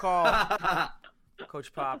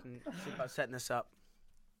Coach Pop and see about setting this up.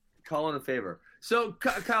 Call in a favor. So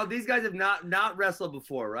Kyle, these guys have not wrestled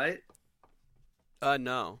before, right?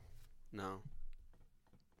 No.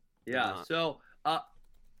 Yeah. So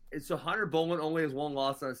Hunter Bolin only has one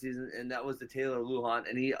loss on the season, and that was to Taylor Lujan,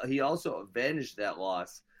 and he also avenged that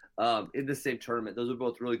loss in the same tournament. Those are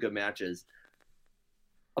both really good matches.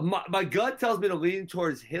 My gut tells me to lean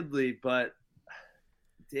towards Hidley, but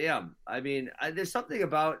damn, I mean, there's something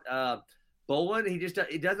about Bolin.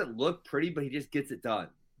 He doesn't look pretty, but he just gets it done.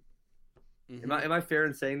 Mm-hmm. Am I fair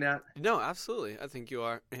in saying that? No, absolutely. I think you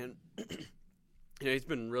are, and he's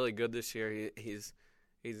been really good this year. He's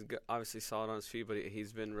obviously solid on his feet, but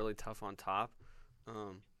he's been really tough on top.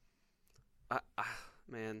 I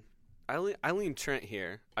lean Trent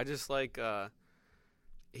here. I just like.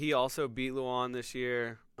 He also beat Luan this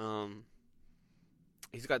year.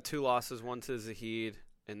 He's got 2 losses, one to Zahid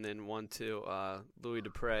and then one to Louis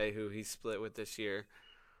Dupre, who he split with this year.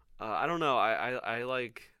 I don't know. I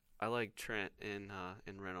like Trent in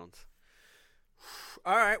Reynolds.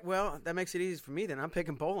 All right, well, that makes it easy for me then. I'm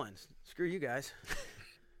picking Bolin. Screw you guys.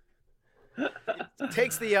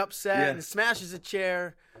 Takes the upset and smashes a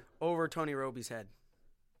chair over Tony Roby's head.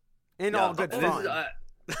 In all good fun.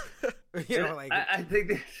 I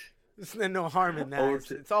think there's no harm in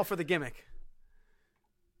that. It's all for the gimmick.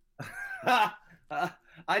 I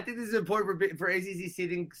think this is important for ACC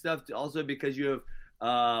seeding stuff also because you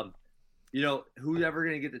have, whoever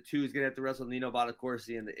going to get the 2 is going to have to wrestle Nino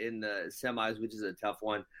Bonacorsi in the semis, which is a tough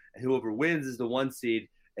one. And whoever wins is the 1 seed,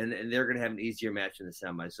 and they're going to have an easier match in the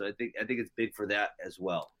semis. So I think it's big for that as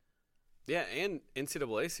well. Yeah, and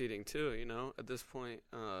NCAA seeding too. At this point.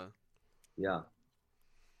 Yeah.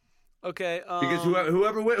 Okay. Because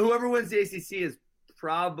whoever wins the ACC is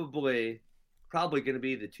probably going to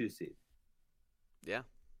be the 2 seed. Yeah.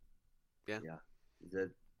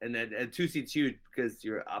 And 2 seed's huge because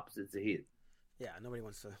you're opposite Zahid. Yeah, nobody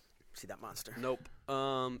wants to see that monster. Nope.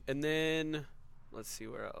 And then let's see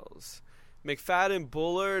where else. McFadden,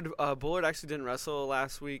 Bullard. Bullard actually didn't wrestle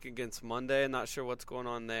last week against Monday. I'm not sure what's going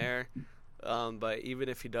on there. But even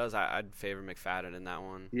if he does, I'd favor McFadden in that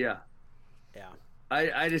one. Yeah. Yeah.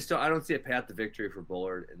 I just don't see a path to victory for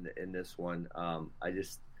Bullard in this one. And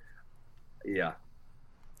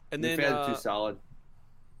then McFadden's too solid.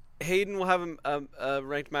 Hayden will have a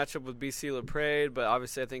ranked matchup with BC LaPrade, but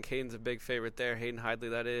obviously I think Hayden's a big favorite there. Hayden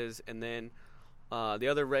Hidley, that is. And then the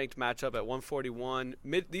other ranked matchup at 141.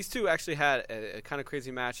 These two actually had a kind of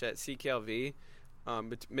crazy match at CKLV.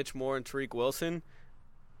 Mitch Moore and Tariq Wilson.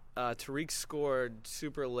 Tariq scored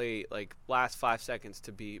super late, like last 5 seconds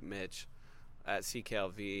to beat Mitch. at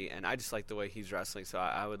CKLV, and I just like the way he's wrestling, so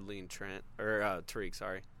I would lean Tariq.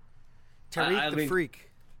 Sorry, Tariq the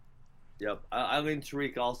Freak. Yep, I lean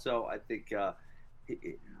Tariq also. I think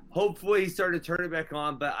hopefully he's starting to turn it back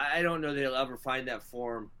on, but I don't know that he'll ever find that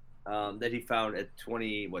form that he found at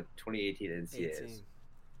 2018 NCAAs.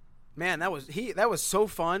 Man, that was so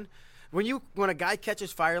fun. When a guy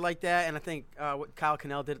catches fire like that, and I think what Kyle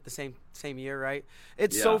Cannell did it the same year, right?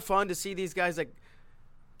 It's so fun to see these guys like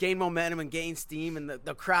gain momentum and gain steam, and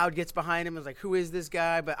the crowd gets behind him and is like, who is this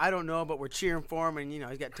guy? But I don't know, but we're cheering for him, and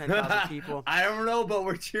he's got 10,000 people. I don't know, but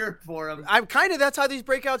we're cheering for him. That's how these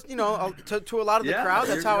breakouts, to a lot of the crowd,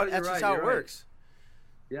 that's how it works.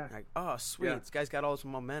 Yeah. Like, oh, sweet. Yeah. This guy's got all this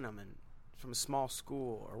momentum and from a small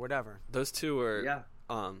school or whatever. Those two were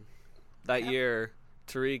that year.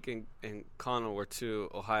 Tariq and Connell were two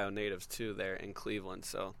Ohio natives too there in Cleveland,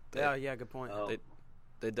 so good point.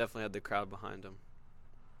 They definitely had the crowd behind them.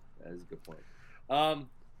 That is a good point.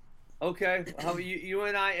 Okay, how about you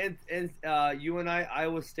and I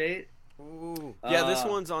Iowa State? Ooh. Yeah, this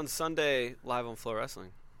one's on Sunday live on Flow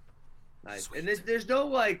Wrestling. Nice. Sweet. And there's no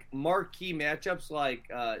like marquee matchups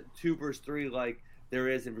like 2 versus 3 like there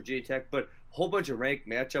is in Virginia Tech, but a whole bunch of ranked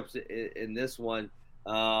matchups in this one.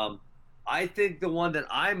 I think the one that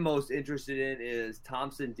I'm most interested in is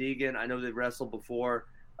Thompson Deegan. I know they've wrestled before,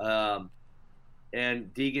 and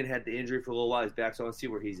Deegan had the injury for a little while. He's back, so I want to see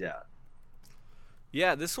where he's at.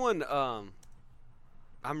 Yeah, this one, I'm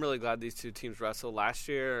really glad these two teams wrestled. Last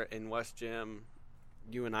year in West Gym,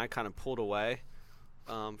 you and I kind of pulled away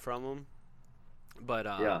from them. But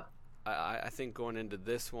I think going into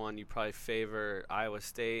this one, you probably favor Iowa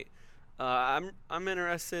State. I'm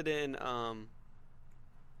interested in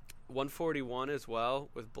 141 as well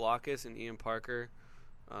with Blockus and Ian Parker.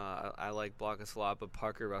 I like Blockus a lot, but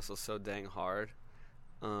Parker wrestles so dang hard.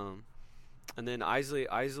 And then Isley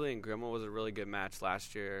and Grimmel was a really good match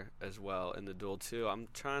last year as well in the duel too. I'm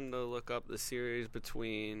trying to look up the series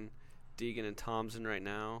between Deegan and Thompson right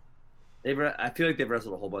now. I feel like they've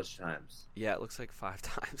wrestled a whole bunch of times. Yeah, it looks like 5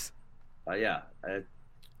 times. Yeah.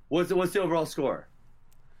 What's the overall score?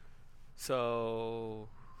 So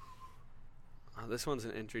this one's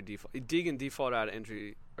an injury default. Deegan defaulted out of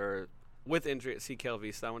injury or with injury at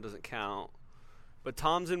CKLV, so that one doesn't count. But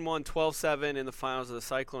Thompson won 12-7 in the finals of the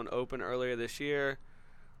Cyclone Open earlier this year.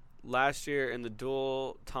 Last year in the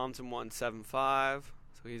duel, Thompson won 7-5,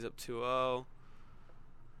 so he's up 2-0.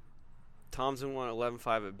 Thompson won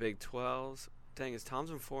 11-5 at Big 12s. Dang, is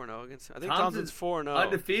Thompson 4-0 against him? I think Thompson's 4-0.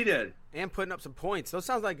 Undefeated. And putting up some points. Those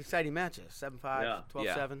sound like exciting matches. 7-5, 12-7.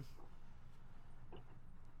 Yeah.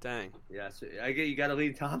 Dang. Yeah, so you got to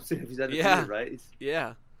lead Thompson if he's undefeated, right?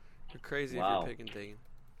 Yeah. You're crazy if you're picking Deegan.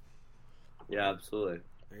 Yeah, absolutely.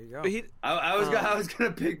 There you go. But I was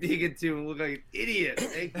gonna pick Deegan too and look like an idiot.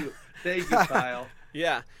 Thank you, Kyle.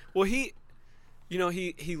 Yeah. Well, he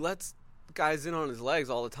lets guys in on his legs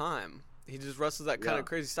all the time. He just wrestles that kind of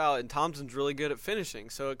crazy style, and Thompson's really good at finishing,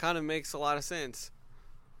 so it kind of makes a lot of sense.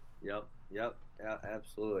 Yep. Yeah,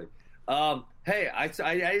 absolutely. Hey, I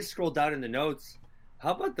just scrolled down in the notes.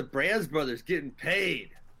 How about the Brands brothers getting paid?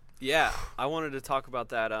 Yeah, I wanted to talk about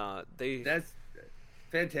that. That's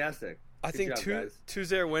fantastic. I think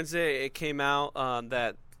Tuesday or Wednesday it came out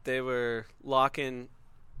that they were locking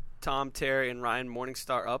Tom, Terry, and Ryan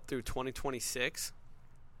Morningstar up through 2026.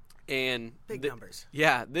 And big numbers.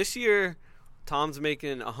 Yeah, this year Tom's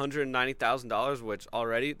making $190,000, which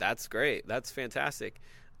already that's great. That's fantastic.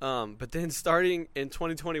 But then starting in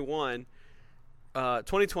 2021,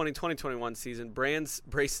 2020-2021 season, Brand's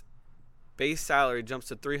base salary jumps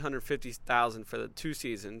to $350,000 for the 2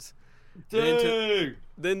 seasons. Then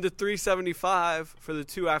to $375,000 for the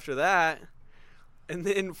 2 after that, and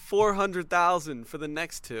then $400,000 for the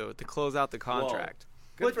next 2 to close out the contract.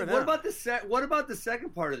 What about the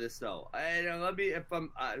second part of this though? I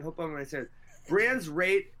hope I'm understanding. Brand's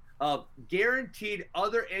rate of guaranteed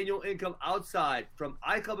other annual income outside from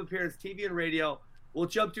iClub appearance, TV, and radio will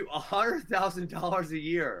jump to $100,000 a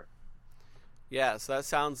year. Yeah, so that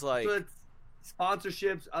sounds like. So it's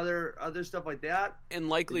sponsorships, other stuff like that, and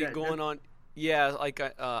likely going on. Yeah, like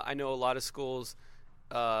I know a lot of schools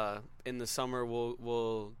in the summer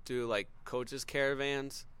will do like coaches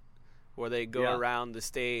caravans, where they go around the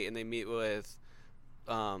state and they meet with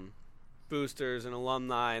boosters and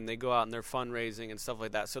alumni, and they go out and they're fundraising and stuff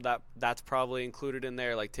like that. So that's probably included in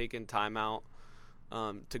there, like taking time out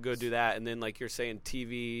to go do that, and then like you're saying,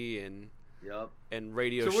 TV and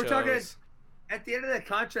radio shows. So we're talking at the end of that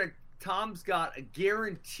contract. Tom's got a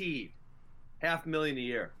guaranteed $500,000 a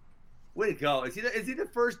year. Way to go! Is he the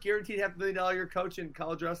first guaranteed $500,000 a year coach in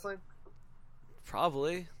college wrestling?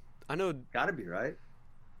 Probably. I know. Got to be right.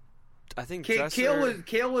 I think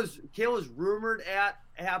Kale was rumored at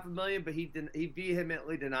 $500,000, but he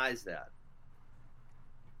vehemently denies that.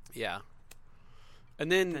 Yeah.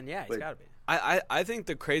 And then yeah, he's got to be. I think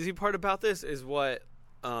the crazy part about this is what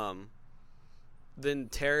then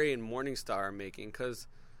Terry and Morningstar are making, because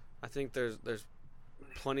I think there's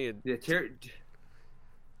plenty of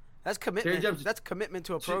That's commitment. That's commitment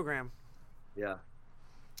to a program. Yeah.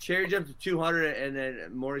 Cherry jumps to 200, and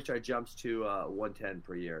then Morningstar jumps to 110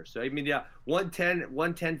 per year. So I mean, yeah,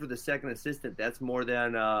 110 for the second assistant. That's more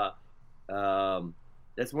than a lot. I don't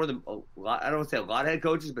want to say a lot of head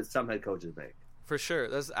coaches, but some head coaches make. For sure,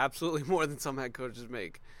 that's absolutely more than some head coaches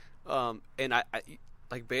make. And I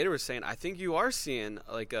like Bader was saying, I think you are seeing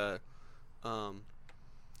like a.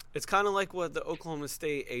 It's kind of like what the Oklahoma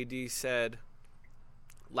State AD said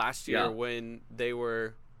last year when they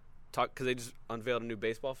were. Because they just unveiled a new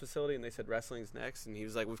baseball facility and they said wrestling's next, and he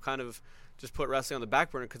was like, we've kind of just put wrestling on the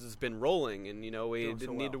back burner because it's been rolling, and we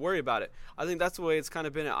didn't need to worry about it. I think that's the way it's kind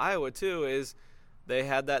of been at Iowa too, is they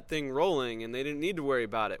had that thing rolling and they didn't need to worry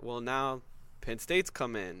about it. Well, now Penn State's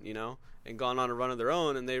come in, and gone on a run of their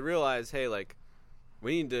own, and they realize, hey, like,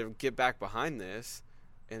 we need to get back behind this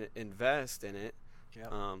and invest in it.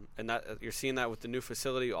 Yep. And that you're seeing that with the new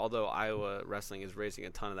facility, although Iowa wrestling is raising a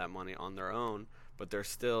ton of that money on their own. But they're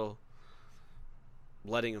still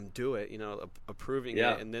letting them do it, approving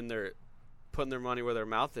it, and then they're putting their money where their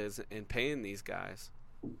mouth is and paying these guys.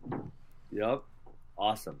 Yep.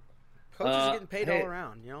 Awesome. Coaches are getting paid all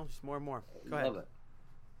around, just more and more. Go ahead. Love it.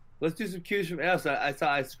 Let's do some cues from us. I kept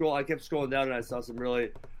scrolling down and I saw some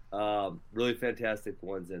really, really fantastic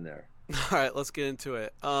ones in there. All right, let's get into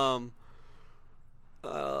it.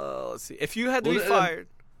 Let's see. If you had to be fired.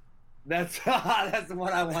 That's the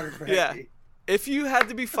one I wanted for Henry. If you had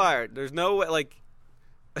to be fired, there's no way, like,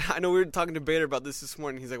 I know we were talking to Bader about this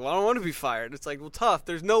morning. He's like, well, I don't want to be fired. It's like, well, tough.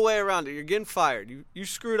 There's no way around it. You're getting fired. You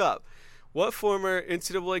screwed up. What former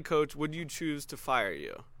NCAA coach would you choose to fire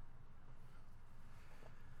you?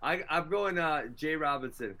 I'm going Jay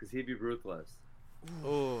Robinson because he'd be ruthless.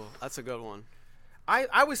 Oh, that's a good one.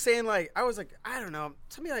 I was saying, I don't know.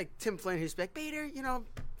 Somebody like Tim Flynn, who's like, Bader,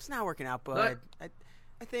 it's not working out, bud.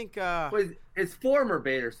 I think it's former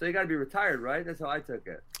Bader, so they got to be retired, right? That's how I took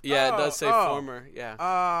it. Yeah, it does say former.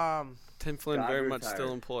 Yeah. Tim Flynn very much retired.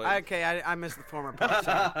 still employed. Okay, I missed the former part.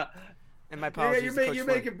 So. And my apologies. You're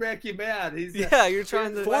making Brecky mad. You're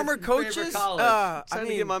trying to former coaches. Trying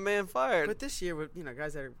to get my man fired. But this year, with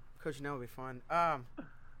guys that are coaching now, will be fun.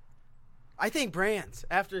 I think Brands,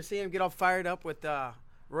 after seeing him get all fired up with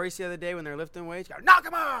Royce the other day when they're lifting weights, got knock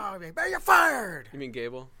him off. You're fired. You mean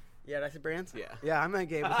Gable? Yeah, did I say Brands? Yeah. Yeah, I meant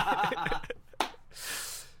Gable.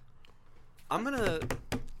 I'm gonna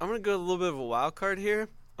go a little bit of a wild card here.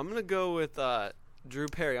 I'm gonna go with Drew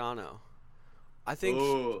Periano. I think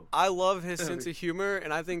I love his sense of humor,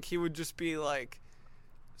 and I think he would just be like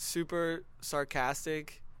super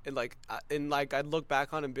sarcastic, and I'd look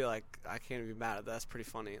back on it and be like, I can't be mad at that. That's pretty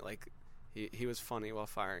funny. Like he was funny while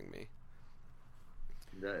firing me.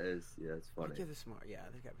 It's funny. Give this more. Yeah,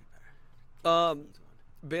 they got to be better.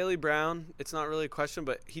 Bailey Brown, it's not really a question,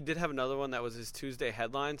 but he did have another one that was his Tuesday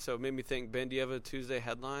headline, so it made me think, Ben, do you have a Tuesday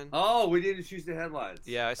headline? Oh, we need to Tuesday headlines.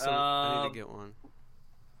 Yeah, I need to get one.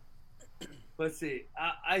 Let's see.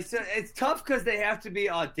 I said it's tough because they have to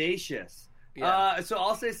be audacious. Yeah. So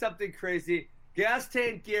I'll say something crazy. Gas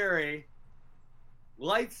Tank Gary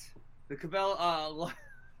lights the Cabela.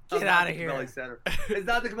 Get out of here. Cabela Center. It's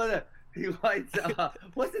not the Cabela. He lights.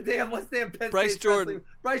 What's the damn Penn Bryce State Jordan. wrestling?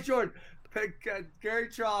 Bryce Jordan. Gary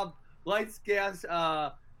Traub lights gas.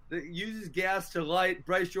 Uses gas to light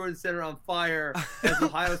Bryce Jordan Center on fire as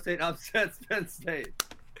Ohio State upsets Penn State.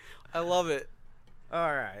 I love it.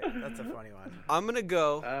 All right, that's a funny one. I'm gonna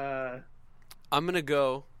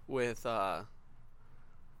go with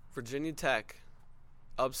Virginia Tech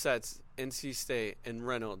upsets NC State and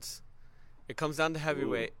Reynolds. It comes down to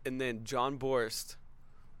heavyweight, and then John Borst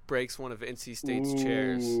breaks one of NC State's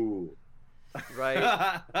chairs. Right?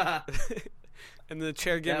 And the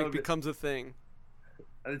chair gimmick becomes a thing.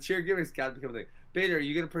 The chair gimmick's got to become a thing. Bader, are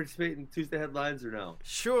you going to participate in Tuesday headlines or no?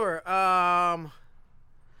 Sure.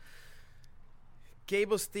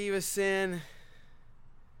 Gable Stevenson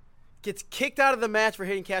gets kicked out of the match for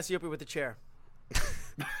hitting Cassiope with the chair.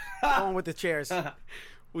 Going with the chairs.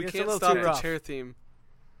 We can't stop the chair theme.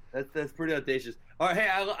 That's pretty audacious. All right, hey,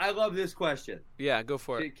 I love this question. Yeah, go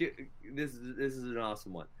for it. This is an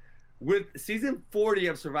awesome one. With season 40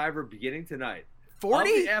 of Survivor beginning tonight,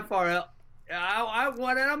 40? The FRL. I'm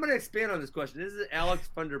going to expand on this question. This is Alex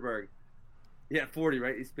Funderburg. Yeah, 40,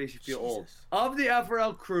 right? It makes you feel old. Of the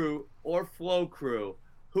FRL crew or Flow crew,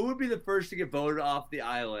 who would be the first to get voted off the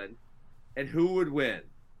island? and who would win?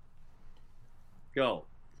 Go.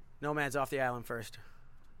 Nomad's off the island first.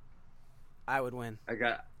 I would win. I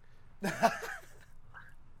got.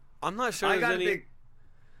 I'm not sure I there's gotta any. think.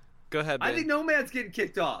 Go ahead, Ben. I think Nomad's getting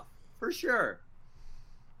kicked off for sure.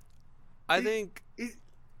 I think He's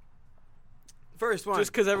First one.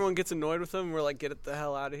 just because everyone gets annoyed with him, we're like, get it the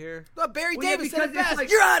hell out of here. Look, Barry Well, yeah, Davis said it because it's best. like-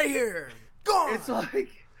 You're out of here. Gone.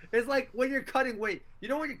 It's like when you're cutting weight. You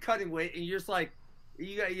know when you're cutting weight and you're just like,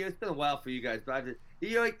 it's been a while for you guys, but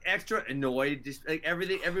you're like extra annoyed. Just like every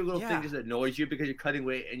little thing Yeah. just annoys you because you're cutting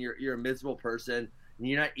weight and you're a miserable person and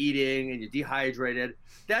you're not eating and you're dehydrated.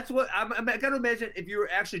 That's what I gotta imagine if you were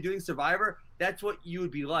actually doing Survivor. That's what you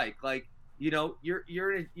would be like. Like, you know, you're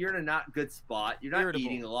in a not good spot. You're not Irritable.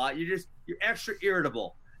 eating a lot. You're extra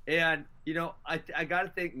irritable. And you know, I gotta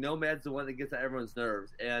think Nomad's the one that gets on everyone's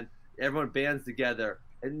nerves, and everyone bands together.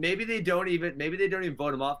 And maybe they don't even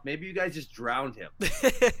vote him off. Maybe you guys just drowned him.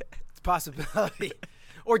 It's a possibility.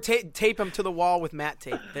 Or tape him to the wall with matte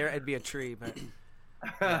tape. There, it'd be a tree, but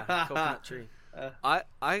yeah, coconut tree. I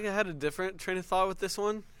had a different train of thought with this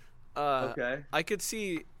one. Okay. I could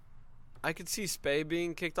see Spay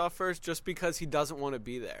being kicked off first just because he doesn't want to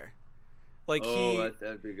be there. Like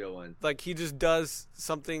that'd be a good one. like he just does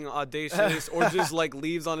something audacious or just like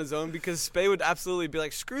leaves on his own, because Spay would absolutely be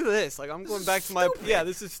like, screw this. Like, I'm going back to my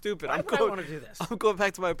this is stupid. Why would I want to do this? I'm going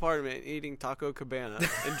back to my apartment, eating Taco Cabana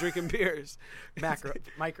and drinking beers.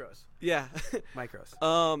 Micros. Yeah.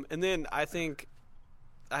 Micros. And then I think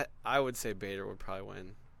I would say Bader would probably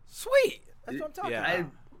win. Sweet. That's what I'm talking Yeah.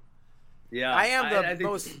 about. Yeah, I am the I think,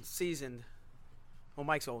 most seasoned. Well,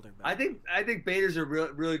 Mike's older. But I think Bader's a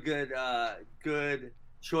really good good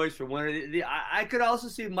choice for winner. I could also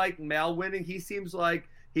see Mike Mal winning. He seems like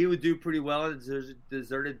he would do pretty well on a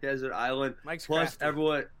deserted desert island. Mike's plus crafty.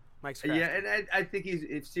 everyone. Mike's crafty. Yeah, and I think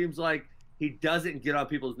it seems like he doesn't get on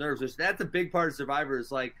people's nerves. Which that's a big part of Survivor. Is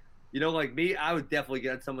like, you know, like me, I would definitely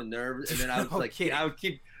get on someone's nerves, and then I was like, kidding. I would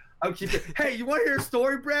keep. Hey, you want to hear a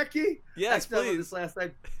story, Bracky? Yes, I said please. this last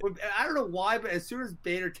night. I don't know why, but as soon as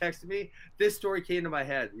Bader texted me, this story came to my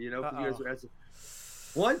head. You know, 'cause you guys were asking.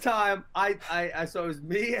 One time, I saw it was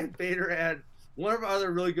me and Bader and one of our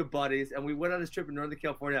other really good buddies, and we went on this trip in Northern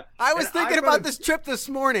California. I was And thinking brought about this trip this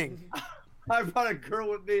morning. I brought a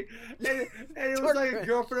girl with me, and it was like a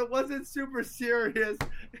girlfriend. It wasn't super serious.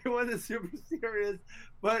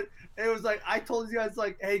 But it was like, I told these guys,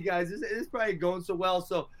 like, hey, guys, this is probably going so well.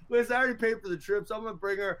 So, listen, I already paid for the trip, so I'm going to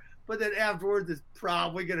bring her. But then afterwards, it's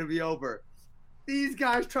probably going to be over. These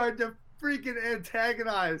guys tried to freaking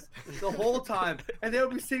antagonize the whole time. And they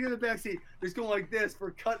would be sitting in the backseat, just going like this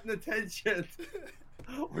for cutting the tension.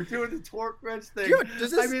 Or doing the torque wrench thing. Dude,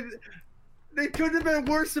 does this- I mean, they couldn't have been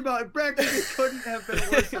worse about it. Bracken, they couldn't have been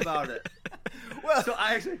worse about it. Well, So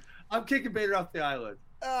I'm kicking Bader off the island.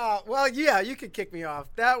 well, yeah, you could kick me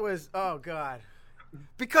off. That was, oh God,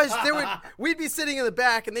 because we'd be sitting in the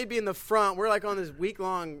back and they'd be in the front. We're like on this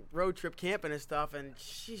week-long road trip camping and stuff, and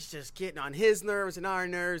she's just getting on his nerves and our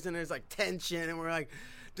nerves, and there's like tension, and we're like,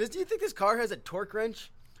 do you think this car has a torque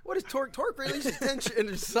wrench? What is torque? Torque releases tension, and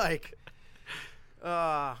it's like,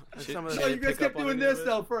 some of So the you guys pick up kept on doing any of this it?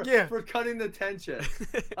 though for cutting the tension.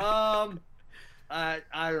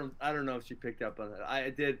 I don't know if she picked up on that. I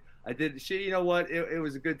did. She, you know what? It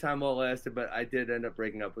was a good time while it lasted, but I did end up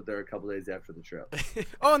breaking up with her a couple days after the trip.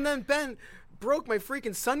 Oh, and then Ben broke my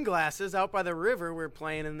freaking sunglasses out by the river. We were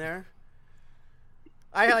playing in there.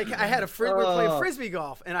 I had a we were playing frisbee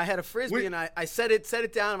golf, and I had a frisbee, and I set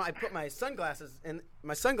it down. And I put my sunglasses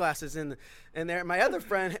in there. My other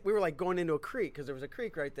friend, we were like going into a creek because there was a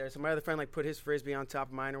creek right there. So my other friend like put his frisbee on top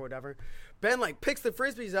of mine or whatever. Ben like picks the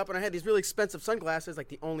frisbees up, and I had these really expensive sunglasses, like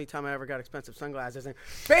the only time I ever got expensive sunglasses. And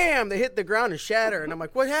bam, they hit the ground and shatter. And I'm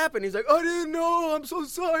like, what happened? He's like, I didn't know. I'm so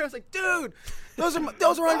sorry. I was like, dude, those are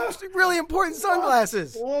my really important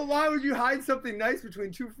sunglasses. Well, why would you hide something nice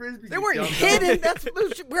between two frisbees? They weren't hidden.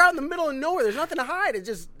 We're out in the middle of nowhere. There's nothing to hide. It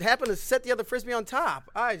just happened to set the other frisbee on top.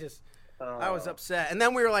 I was upset. And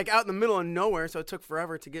then we were like out in the middle of nowhere, so it took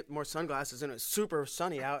forever to get more sunglasses, and it was super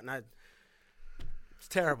sunny out, and it's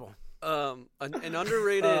terrible. An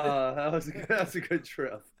underrated that was a good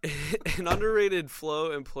trip. an underrated Flow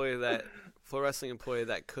wrestling employee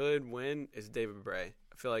that could win is David Bray.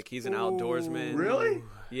 I feel like he's an outdoorsman. Really?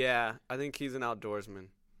 Yeah, I think he's an outdoorsman.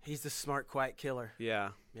 He's the smart, quiet killer. Yeah.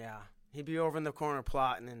 Yeah. He'd be over in the corner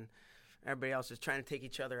plotting, and everybody else is trying to take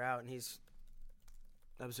each other out, and he's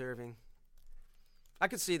observing. I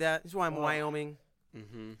could see that. That's why I'm in Wyoming.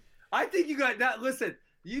 Mm-hmm. I think you got that. Listen,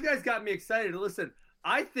 you guys got me excited. Listen,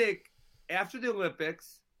 I think after the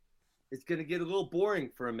Olympics, it's going to get a little boring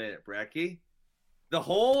for a minute, Bracky. the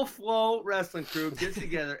whole Flow wrestling crew gets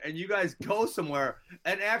together and you guys go somewhere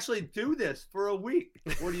and actually do this for a week.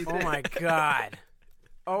 What do you think? Oh my god.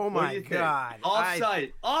 Oh What do my you think? god.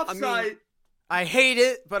 Offsite. I hate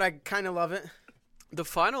it, but I kind of love it. The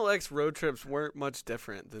Final X road trips weren't much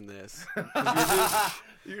different than this.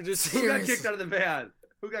 You're just Who got kicked out of the van?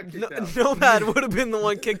 Who got kicked out? Nomad would have been the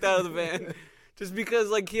one kicked out of the van. Just because,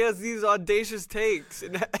 like, he has these audacious takes.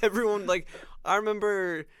 And everyone, like, I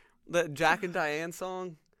remember that Jack and Diane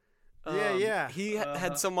song. Yeah. He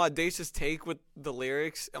had some audacious take with the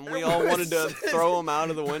lyrics, and we all wanted to throw him out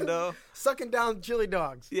of the window. Sucking down chili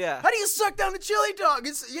dogs. Yeah. How do you suck down a chili dog?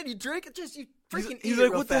 You drink it, you freaking eat He's it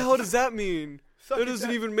like, real what the fast." hell does that mean? Suck That it doesn't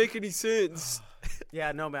down. even make any sense.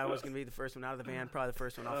 Yeah, Nomad was going to be the first one out of the van, probably the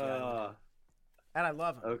first one off the island. And I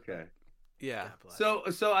love him. Okay. Yeah. So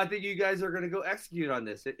I think you guys are going to go execute on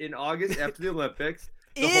this in August after the Olympics.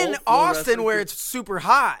 The whole In Flow Austin, wrestling where crew- it's super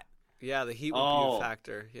hot. Yeah, the heat would be a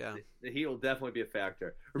factor. Yeah. The heat will definitely be a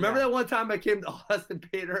factor. Remember that one time I came to Austin,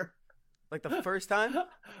 Peter? Like the first time?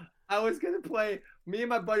 I was gonna play. Me and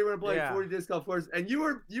my buddy were gonna play 40 disc golf course, and you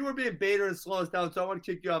were being Bader and slow us down. So I want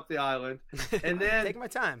to kick you off the island. And then Take my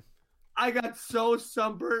time. I got so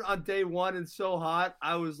sunburned on day one and so hot.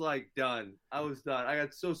 I was like done. I was done. I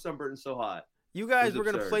got so sunburned and so hot. You guys was were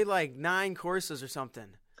going to absurd. play like 9 courses or something.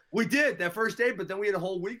 We did that first day, but then we had a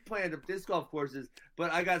whole week planned of disc golf courses.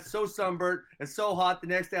 But I got so sunburned and so hot the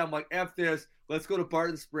next day. I'm like, F this. Let's go to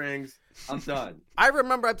Barton Springs. I'm done. I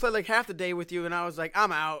remember I played like half the day with you, and I was like,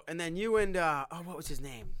 I'm out. And then you and, what was his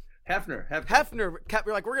name? Hefner.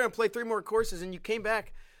 We're like, we're going to play 3 more courses. And you came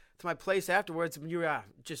back to my place afterwards, and you were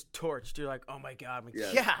just torched. You're like, oh my God. I'm like,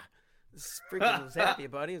 yeah. This is freaking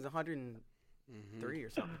zappy, buddy. It was 103 or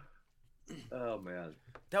something. Oh, man.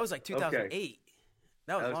 That was like 2008.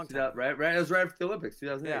 That was a long time. Right. It was right after the Olympics,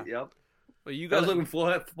 2008. Yeah. Yep. Well, you I got was looking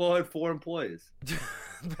Flo had 4 employees.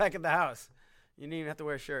 Back at the house. You didn't even have to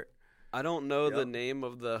wear a shirt. I don't know the name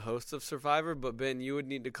of the host of Survivor, but Ben, you would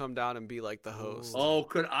need to come down and be like the host. Oh,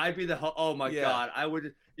 could I be the host? Oh my God, I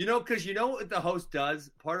would. Because you know what the host does.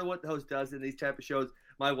 Part of what the host does in these type of shows.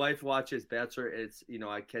 My wife watches Bachelor. It's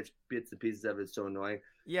I catch bits and pieces of it. It's so annoying.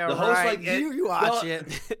 Yeah, the host, right. You watch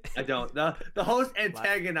it. I don't. The host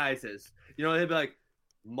antagonizes. They'd be like,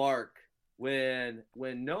 Mark, when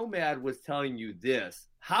Nomad was telling you this,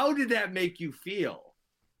 how did that make you feel?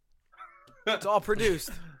 It's all produced.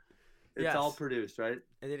 It's all produced, right?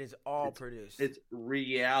 It is all produced. It's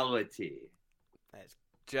reality. That's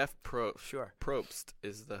Jeff Probst. Sure. Probst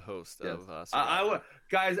is the host of Survivor. I would,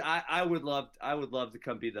 guys. I would love to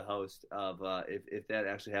come be the host of if that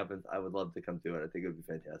actually happens. I would love to come do it. I think it would be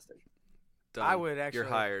fantastic. Done. I would actually. You're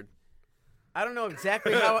hired. I don't know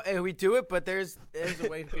exactly how we do it, but there's a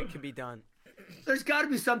way it can be done. There's got to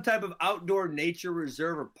be some type of outdoor nature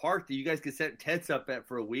reserve or park that you guys can set tents up at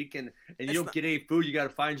for a week, and you don't get any food. You got to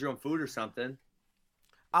find your own food or something.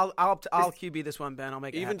 I'll QB this one, Ben. I'll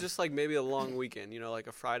make it Even happen. just like maybe a long weekend, like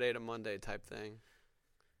a Friday to Monday type thing.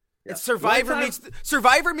 Yeah. It's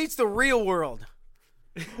Survivor meets the real world.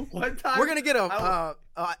 One time We're gonna get a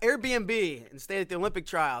Airbnb and stay at the Olympic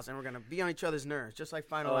trials, and we're gonna be on each other's nerves, just like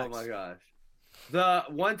Final X. Oh my gosh. The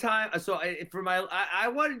one time, I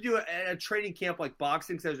wanted to do a training camp like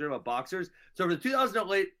boxing because I was reading about boxers. So for the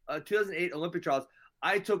 2008 Olympic trials,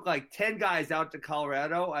 I took like 10 guys out to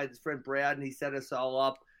Colorado. I had this friend Brad, and he set us all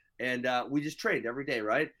up, and we just trained every day,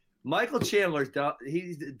 right? Michael Chandler's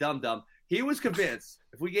he's dumb. He was convinced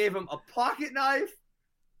if we gave him a pocket knife,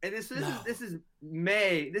 and this is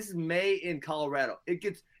May in Colorado.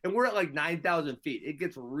 And we're at like 9,000 feet. It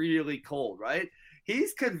gets really cold, right?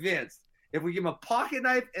 He's convinced if we give him a pocket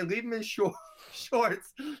knife and leave him in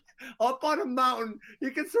shorts up on a mountain, he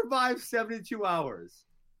can survive 72 hours.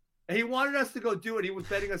 And he wanted us to go do it. He was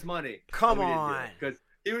betting us money. Come on. Because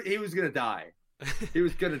he was going to die. He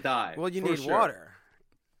was going to die. Well, you need water.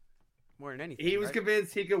 More than anything. He was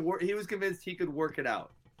convinced he could work. He was convinced he could work it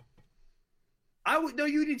out.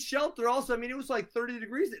 You need shelter also. I mean, it was like 30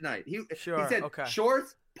 degrees at night. He said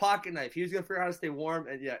shorts, pocket knife. He was going to figure out how to stay warm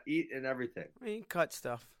and eat and everything. I mean, cut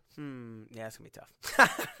stuff. Yeah, it's going to be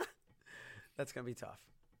tough. That's going to be tough.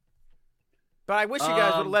 But I wish you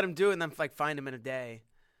guys would have let him do it and then find him in a day.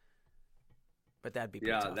 But that'd be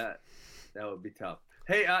pretty tough. Yeah, that would be tough.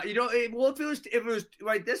 Hey, if it was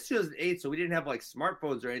right, this 2008, so we didn't have like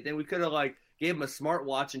smartphones or anything. We could have like gave him a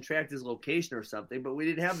smartwatch and tracked his location or something, but we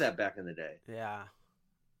didn't have that back in the day.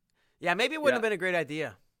 Yeah, maybe it wouldn't have been a great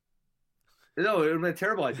idea. No, it would have been a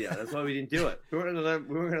terrible idea. That's why we didn't do it. We weren't going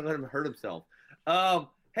to let him hurt himself.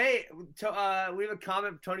 Hey, we have a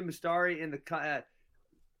comment from Tony Mustari in the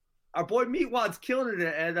our boy Meatwad's killing it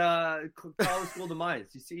at College School of the Mines.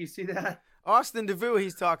 You see that? Austin DeVue,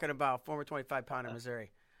 he's talking about, former 25-pounder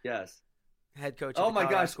Missouri. Yes. Head coach Oh at the my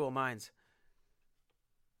Colorado gosh. School of Mines.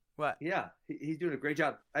 What? Yeah, he's doing a great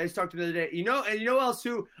job. I just talked to him the other day. You know who else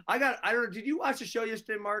who I don't know, did you watch the show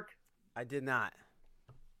yesterday, Mark? I did not.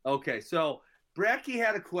 Okay, so Bracky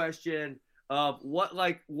had a question of what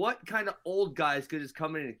kind of old guys could just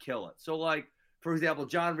come in and kill it. So like, for example,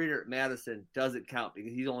 John Reeder at Madison doesn't count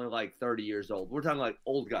because he's only like 30 years old. We're talking like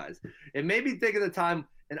old guys. It made me think of the time,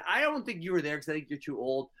 and I don't think you were there because I think you're too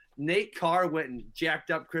old. Nate Carr went and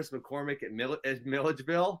jacked up Chris McCormick at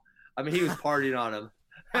Milledgeville. I mean, he was partying on him.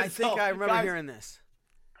 I think I remember hearing this.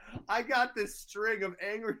 I got this string of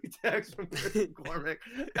angry texts from Chris McCormick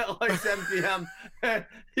at like 7 p.m.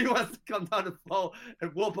 He wants to come down to Flo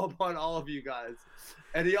and whoop up on all of you guys.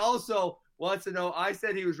 And he also wants to know, I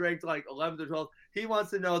said he was ranked like 11th or 12th. He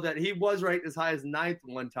wants to know that he was ranked as high as 9th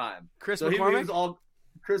one time. Chris McCormick?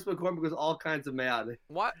 Chris McCormick was all kinds of mad.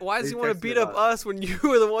 Why does he want to beat up us when you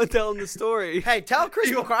were the one telling the story? Hey, tell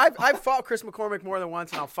Chris McCormick. I've fought Chris McCormick more than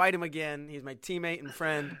once, and I'll fight him again. He's my teammate and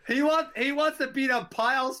friend. He wants to beat up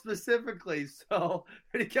Piles specifically, so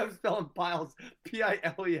and he kept spelling Piles,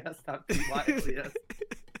 Piles, not Piles.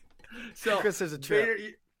 So Chris is a trip. Vader,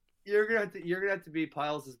 you're gonna have to be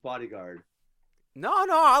Piles' bodyguard. No,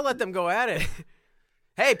 I'll let them go at it.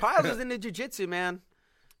 Hey, Piles is into jiu-jitsu, man.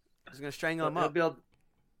 He's gonna strangle him up.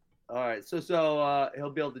 All right, so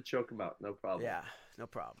he'll be able to choke him out, no problem. Yeah, no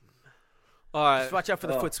problem. All right, just watch out for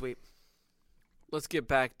the foot sweep. Let's get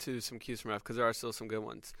back to some cues from Ref because there are still some good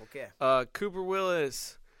ones. Okay. Cooper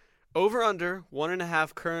Willis, over under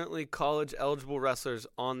 1.5 currently college eligible wrestlers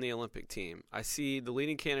on the Olympic team. I see the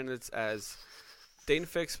leading candidates as Dayton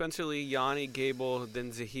Fix, Spencer Lee, Yanni, Gable,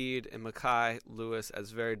 then Zahid, and Makai Lewis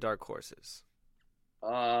as very dark horses.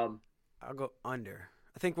 I'll go under.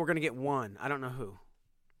 I think we're gonna get one. I don't know who.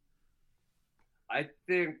 I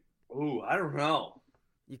think. I don't know.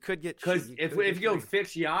 You could get because if you go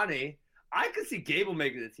Fix Yanni, I could see Gable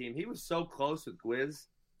making the team. He was so close with Gwiz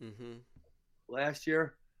last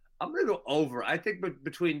year. I'm gonna go over. I think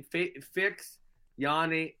between Fix,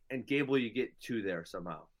 Yanni, and Gable, you get 2 there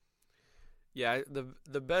somehow. Yeah,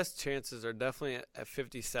 the best chances are definitely at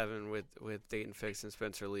 57 with Dayton Fix and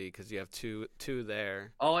Spencer Lee because you have two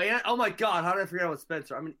there. Oh, and oh my God, how did I forget about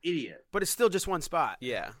Spencer? I'm an idiot. But it's still just one spot.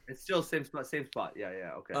 Yeah, it's still same spot.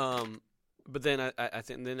 Yeah, okay. But then I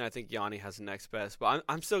think Yanni has the next best. But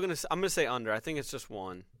I'm gonna say under. I think it's just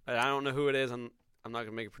one. I don't know who it is. I'm not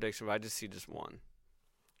gonna make a prediction, but I just see just one.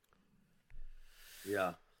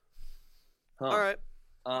 Yeah. All right.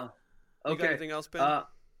 Okay. You got anything else, Ben?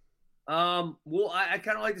 Well, I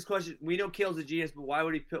kind of like this question. We know Kale's a genius, but why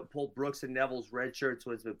would he pull Brooks and Neville's red shirts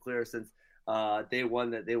when it's been clear since they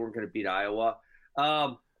won that they weren't going to beat Iowa?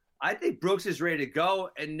 I think Brooks is ready to go,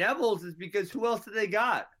 and Neville's is because who else do they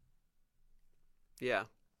got? Yeah.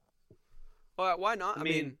 Well, why not? I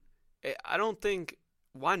mean, I don't think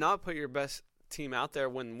why not put your best team out there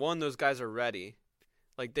when those guys are ready.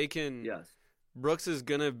 Like they can. Yes. Brooks is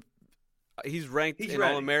gonna. He's ranked in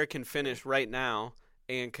All-American finish right now.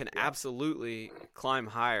 And can absolutely climb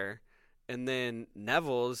higher. And then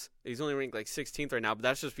Neville's, he's only ranked like 16th right now, but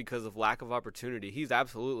that's just because of lack of opportunity. He's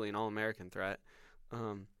absolutely an All-American threat.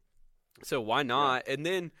 So why not? Yeah. And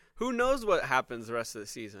then who knows what happens the rest of the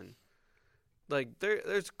season? Like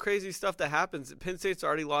there's crazy stuff that happens. Penn State's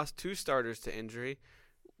already lost 2 starters to injury.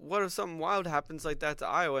 What if something wild happens like that to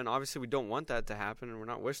Iowa? And obviously we don't want that to happen, and we're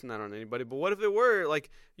not wishing that on anybody. But what if it were? Like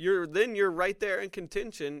you're right there in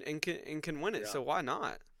contention and can win it. Yeah. So why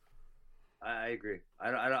not? I agree. I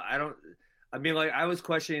don't. I mean, like I was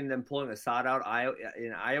questioning them pulling Assad out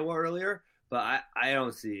in Iowa earlier, but I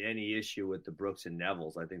don't see any issue with the Brooks and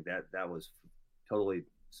Nevilles. I think that was totally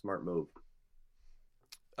smart move.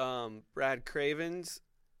 Brad Cravens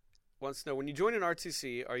wants to know, when you join an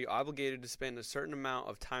RTC, are you obligated to spend a certain amount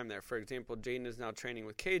of time there? For example, Jaden is now training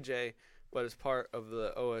with KJ, but is part of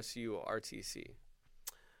the OSU RTC.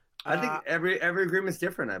 I think every agreement's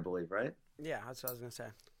different, I believe, right? Yeah, that's what I was going to say.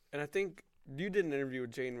 And I think you did an interview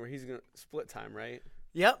with Jaden where he's going to split time, right?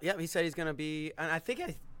 Yep. He said he's going to be – and I think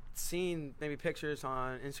I've seen maybe pictures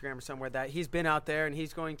on Instagram or somewhere that he's been out there and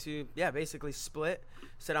he's going to, basically split.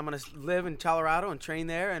 Said I'm going to live in Colorado and train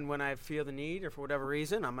there, and when I feel the need or for whatever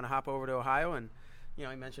reason, I'm going to hop over to Ohio. And, he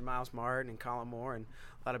mentioned Miles Martin and Colin Moore and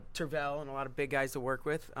a lot of Tervel and a lot of big guys to work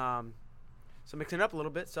with. So mixing it up a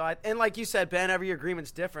little bit. And like you said, Ben, every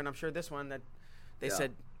agreement's different. I'm sure this one that they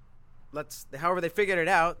said, however they figured it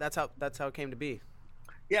out, that's how it came to be.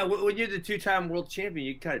 Yeah, when you're the 2-time world champion,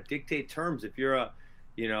 you kind of dictate terms. If you're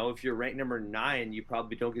if you're ranked number 9, you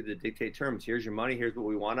probably don't get to dictate terms. Here's your money. Here's what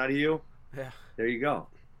we want out of you. Yeah. There you go.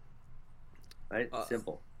 Right?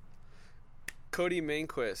 Simple. Cody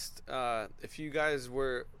Mainquist, if you guys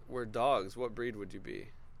were dogs, what breed would you be?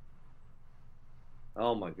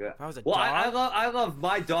 Oh my god! If I was a dog? I love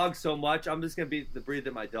my dog so much. I'm just gonna be the breed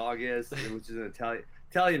that my dog is, which is an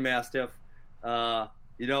Italian Mastiff.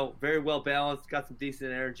 Very well balanced, got some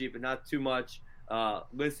decent energy, but not too much.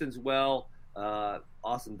 Listens well.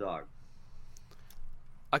 Awesome dog.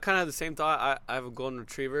 I kind of have the same thought. I have a golden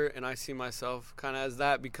retriever, and I see myself kind of as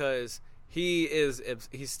that because he's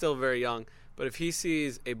still very young. But if he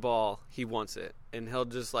sees a ball, he wants it, and he'll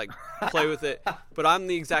just like play with it. But I'm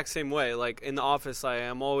the exact same way. Like in the office, I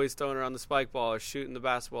am always throwing around the spike ball or shooting the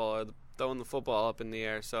basketball or throwing the football up in the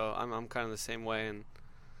air. So I'm kind of the same way. And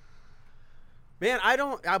man,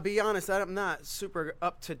 I'll be honest, I'm not super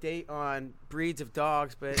up to date on breeds of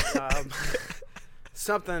dogs, but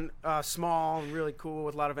something small and really cool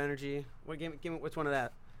with a lot of energy. Give me which one of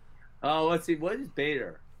that? Oh, let's see. What is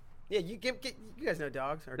Bader? Yeah, you guys know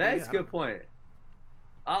dogs. Or That's a good point.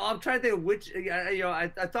 I'm trying to think of which. I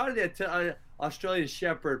thought of the Australian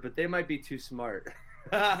Shepherd, but they might be too smart.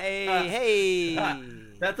 Hey.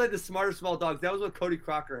 That's like the smartest small dogs. That was what Cody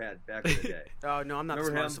Crocker had back in the day. Oh no, I'm not the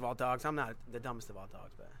smartest of all dogs. I'm not the dumbest of all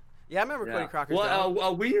dogs, but yeah, I remember Cody Crocker's dog. Well,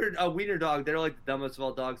 a wiener dog. They're like the dumbest of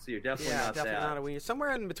all dogs. So you're definitely not that. Definitely not a wiener.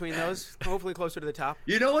 Somewhere in between those, hopefully closer to the top.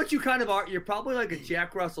 You know what you kind of are? You're probably like a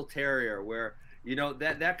Jack Russell Terrier, where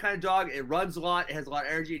that kind of dog. It runs a lot. It has a lot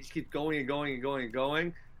of energy. It just keeps going and going and going and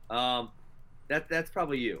going. That's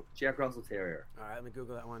probably you, Jack Russell Terrier. All right, let me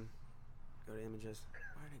Google that one. Go to images.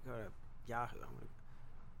 Why did I go to Yahoo?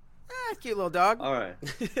 Cute little dog. All right.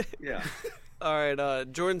 Yeah. All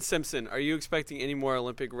right, Jordan Simpson, are you expecting any more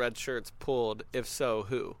Olympic red shirts pulled? If so,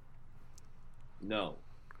 who? No.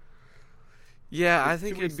 Yeah, I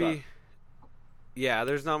think it'd be. Yeah,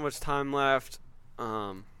 there's not much time left.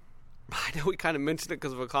 I know we kind of mentioned it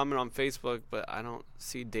because of a comment on Facebook, but I don't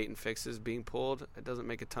see Dayton Fixes being pulled. It doesn't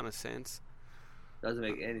make a ton of sense. Doesn't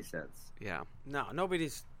make any sense. Yeah. No,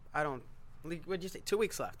 nobody's. I don't. What'd you say? 2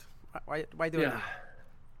 weeks left. Why do it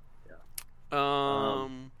now?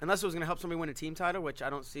 Unless it was going to help somebody win a team title, which I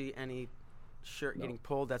don't see any shirt getting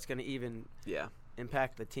pulled that's going to even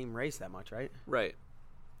impact the team race that much, right? Right.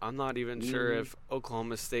 I'm not even sure if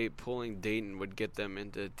Oklahoma State pulling Dayton would get them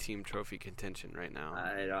into team trophy contention right now.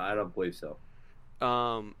 I don't believe so.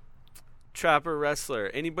 Trapper Wrestler.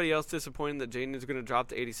 Anybody else disappointed that Jaden is going to drop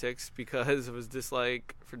to 86 because of his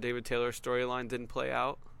dislike for David Taylor's storyline didn't play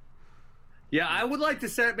out? Yeah, I would like to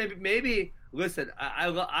say maybe. Listen, I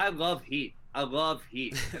love heat. I love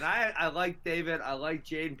heat, and I like David. I like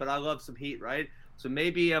Jaden, but I love some heat, right? So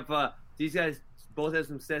maybe if these guys both have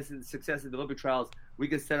some success in the Olympic trials, we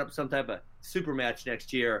could set up some type of super match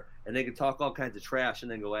next year, and they can talk all kinds of trash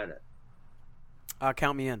and then go at it.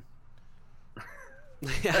 Count me in.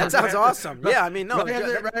 That sounds awesome. Yeah, I mean, no.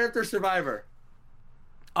 Right after Survivor.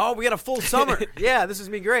 Oh, we got a full summer. Yeah, this is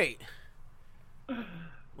me great.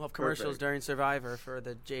 We'll have commercials during Survivor for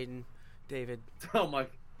the Jaden David. Oh my,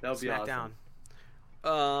 that would be SmackDown.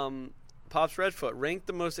 Awesome. Pops Redfoot, rank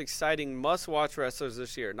the most exciting must-watch wrestlers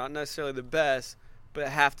this year. Not necessarily the best, but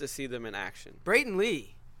have to see them in action. Brayton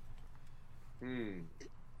Lee. I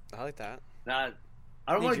like that. I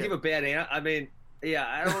don't want to give a bad answer. I mean,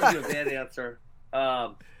 I don't want to give a bad answer.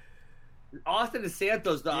 Austin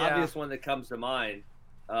DeSanto's the obvious one that comes to mind.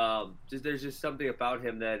 There's just something about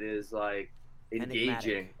him that is like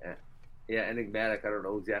engaging. Enigmatic. I don't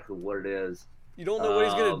know exactly what it is. You don't know what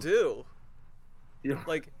he's gonna do.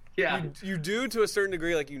 Like, you do to a certain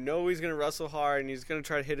degree. Like, he's gonna wrestle hard and he's gonna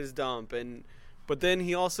try to hit his dump, but then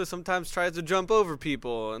he also sometimes tries to jump over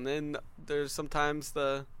people, and then there's sometimes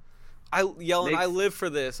I live for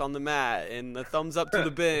this on the mat, and the thumbs up to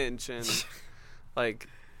the bench, and like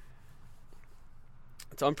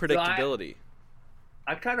it's unpredictability. So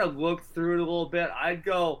I kind of looked through it a little bit. I'd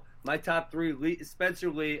go my top 3: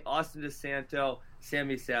 Spencer Lee, Austin DeSanto,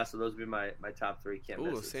 Sammy Sasso. Those would be my top 3 can't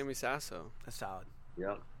misses. Sammy Sasso. That's solid.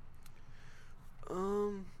 Yeah.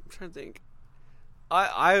 I'm trying to think.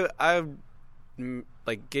 I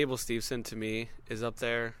like Gable Steveson to me is up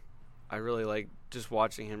there. I really like just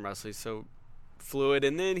watching him wrestle. He's so fluid,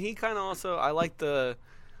 and then he kind of also I like the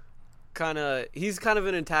he's kind of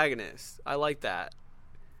an antagonist. I like that.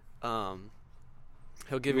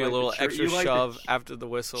 He'll give you a little extra shove after the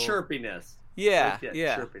whistle. Chirpiness. Yeah.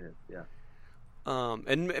 Chirpiness. Yeah.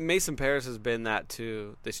 And Mason Paris has been that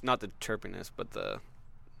too. Not the chirpiness, but the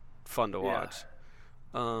fun to watch.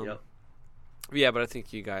 Yep. Yeah, but I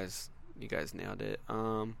think you guys nailed it.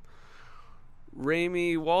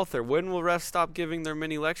 Ramey Walther, when will refs stop giving their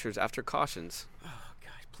mini lectures after cautions? Oh,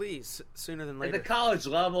 God, please, sooner than At later. the college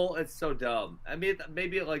level, it's so dumb. I mean,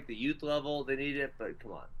 maybe at like the youth level, they need it, but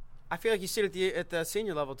come on. I feel like you see it at the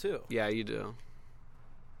senior level, too. Yeah, you do.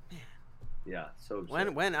 Yeah, so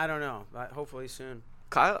absurd. When? I don't know. Hopefully soon.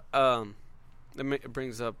 Kyle, it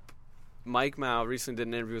brings up Mike Mao recently did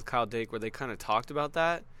an interview with Kyle Dake where they kind of talked about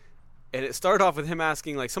that. And it started off with him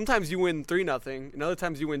asking, like, sometimes you win 3-0, and other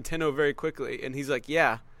times you win 10-0 very quickly. And he's like,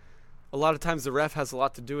 yeah, a lot of times the ref has a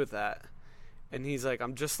lot to do with that. And he's like,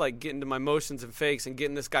 I'm just, like, getting to my motions and fakes and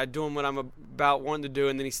getting this guy doing what I'm about wanting to do,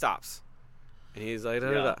 and then he stops. And he's like,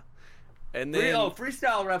 da-da-da. And then,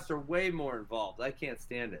 freestyle refs are way more involved. I can't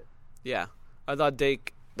stand it. yeah, I thought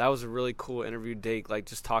Dake, that was a really cool interview. Dake, like,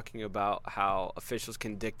 just talking about how officials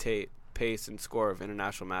can dictate pace and score of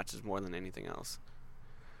international matches more than anything else.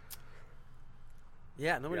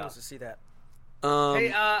 Yeah, nobody wants to see that.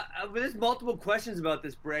 Hey, there's multiple questions about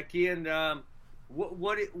this, Brecky, and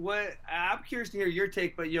what I'm curious to hear your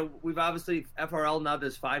take. But we've obviously FRL now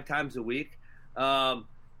does 5 times a week.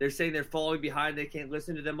 They're saying they're falling behind; they can't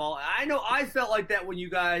listen to them all. I know I felt like that when you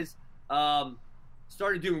guys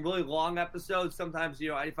started doing really long episodes. Sometimes,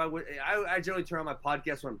 I generally turn on my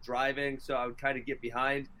podcast when I'm driving, so I would kind of get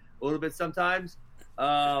behind a little bit sometimes.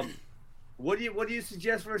 What do you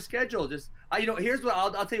suggest for a schedule? Just here's what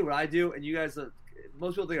I'll tell you what I do, and you guys,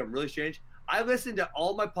 most people think I'm really strange. I listen to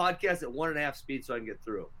all my podcasts at 1.5 speed so I can get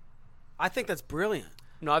through. I think that's brilliant.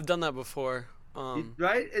 No, I've done that before.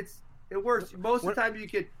 Right? It works. Most of the time you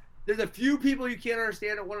can. There's a few people you can't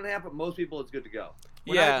understand at 1.5, but most people it's good to go.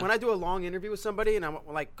 When I do a long interview with somebody and I'm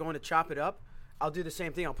like going to chop it up, I'll do the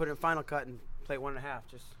same thing. I'll put it in Final Cut and play 1.5.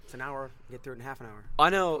 Just it's an hour. Get through it in half an hour. I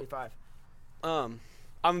know. 45.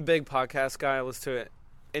 I'm a big podcast guy. I listen to it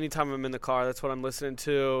anytime I'm in the car. That's what I'm listening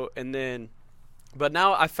to. But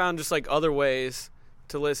now I found just like other ways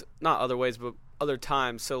to listen. Not other ways, but other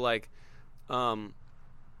times. So like, when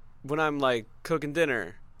I'm like cooking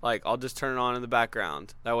dinner, like I'll just turn it on in the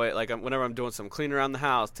background. That way, like whenever I'm doing some cleaning around the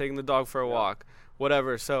house, taking the dog for a walk,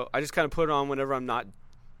 whatever. So I just kind of put it on whenever I'm not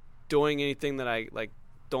doing anything that I like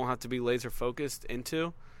don't have to be laser focused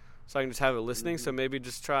into. So I can just have it listening. So maybe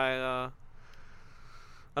just try.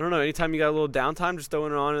 I don't know. Anytime you got a little downtime, just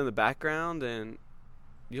throwing it on in the background, and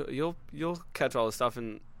you'll catch all the stuff.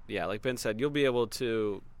 And yeah, like Ben said, you'll be able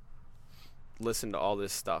to listen to all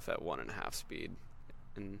this stuff at 1.5 speed,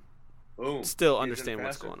 and still understand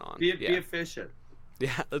what's going on. Be efficient.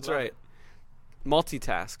 Yeah, that's Love right. it.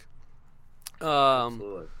 Multitask.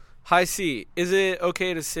 Absolutely. High C. Is it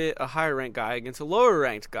okay to sit a higher ranked guy against a lower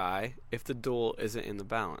ranked guy if the duel isn't in the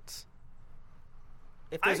balance?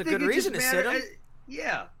 If there's a good reason to sit him.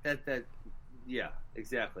 Yeah, yeah,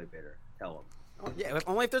 exactly. Better tell him. Oh, yeah,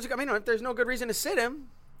 only if there's no good reason to sit him.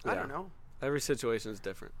 I Yeah. don't know. Every situation is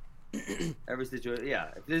different. Every situation,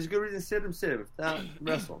 yeah. If there's a good reason to sit him, sit him. If not,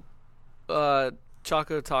 wrestle him.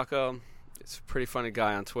 Choco Taco, it's a pretty funny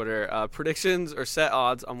guy on Twitter. Predictions or set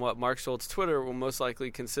odds on what Mark Schultz's Twitter will most likely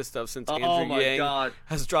consist of since Andrew Yang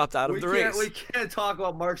has dropped out of the race. We can't talk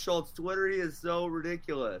about Mark Schultz's Twitter. He is so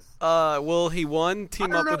ridiculous. Will he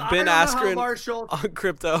team up with Ben Askren on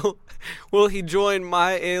crypto? Will he join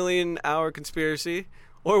My Alien Hour Conspiracy?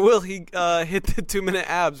 Or will he hit the 2-minute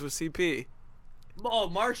abs with CP? Oh,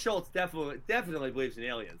 Mark Schultz definitely believes in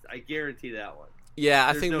aliens. I guarantee that one. Yeah,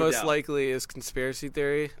 I There's think no most doubt. likely is conspiracy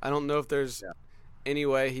theory. I don't know if there's any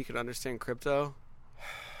way he could understand crypto.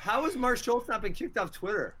 How has Mark Schultz not been kicked off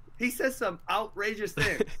Twitter? He says some outrageous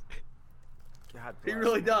things. God He bless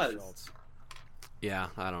really Mark does. Schultz. Yeah,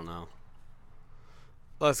 I don't know.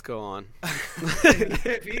 Let's go on.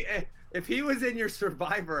 if he was in your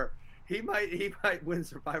Survivor, he might win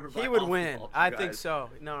Survivor. He would win. I think so.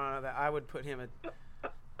 No, I would put him at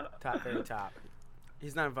very top.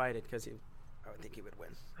 He's not invited because I would think he would win.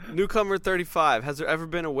 Newcomer 35. Has there ever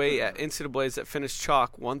been a weight at NCAAs that finished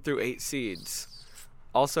chalk 1 through 8 seeds?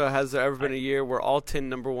 Also, has there ever been a year where all 10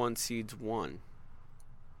 number 1 seeds won?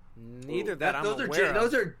 Neither that I'm aware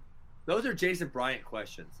of. Those are Jason Bryant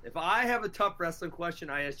questions. If I have a tough wrestling question,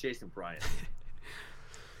 I ask Jason Bryant.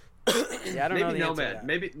 Yeah, I don't know Maybe the answer to Nomad. that.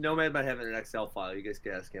 Maybe Nomad might have it in an Excel file. You guys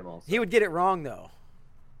can ask him also. He would get it wrong though.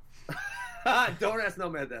 Don't ask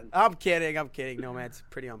Nomad then. I'm kidding. Nomad's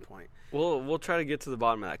pretty on point. We'll try to get to the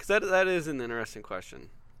bottom of that because that is an interesting question.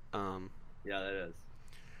 Yeah, that is.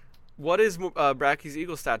 What is Bracky's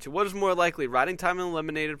Eagle statue? What is more likely, riding time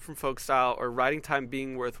eliminated from folk style or riding time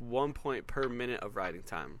being worth 1 point per minute of riding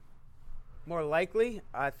time? More likely,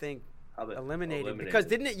 I think eliminated. Because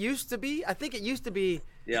didn't it used to be? I think it used to be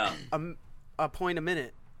a point a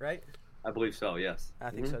minute, right? I believe so, yes. I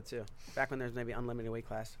think so too. Back when there was maybe unlimited weight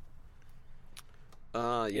class.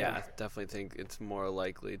 Yeah, I definitely think it's more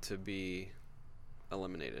likely to be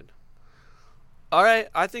eliminated. All right,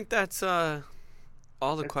 I think that's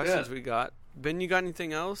all the questions we got. Ben, you got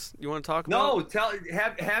anything else you want to talk about? No,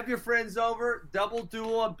 have your friends over. Double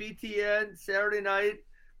duel on BTN Saturday night.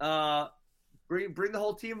 Bring the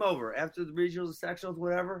whole team over after the regionals, sectionals,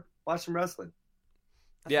 whatever. Watch some wrestling.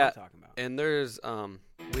 That's what I'm talking about. And there's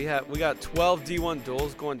we got 12 D1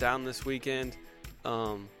 duels going down this weekend.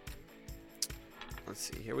 Let's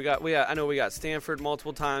see here. I know we got Stanford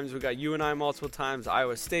multiple times. We got UNI multiple times.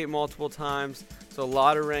 Iowa State multiple times. So a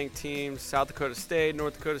lot of ranked teams. South Dakota State,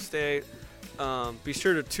 North Dakota State. Be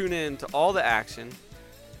sure to tune in to all the action.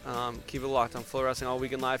 Keep it locked on Flow Wrestling All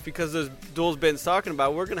Weekend Live, because those duels Ben's talking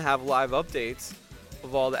about, we're going to have live updates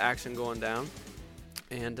of all the action going down.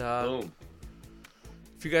 And Boom.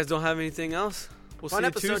 If you guys don't have anything else, we'll Fun see you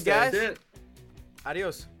episode, Tuesday. guys. That's it.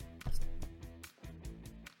 Adios.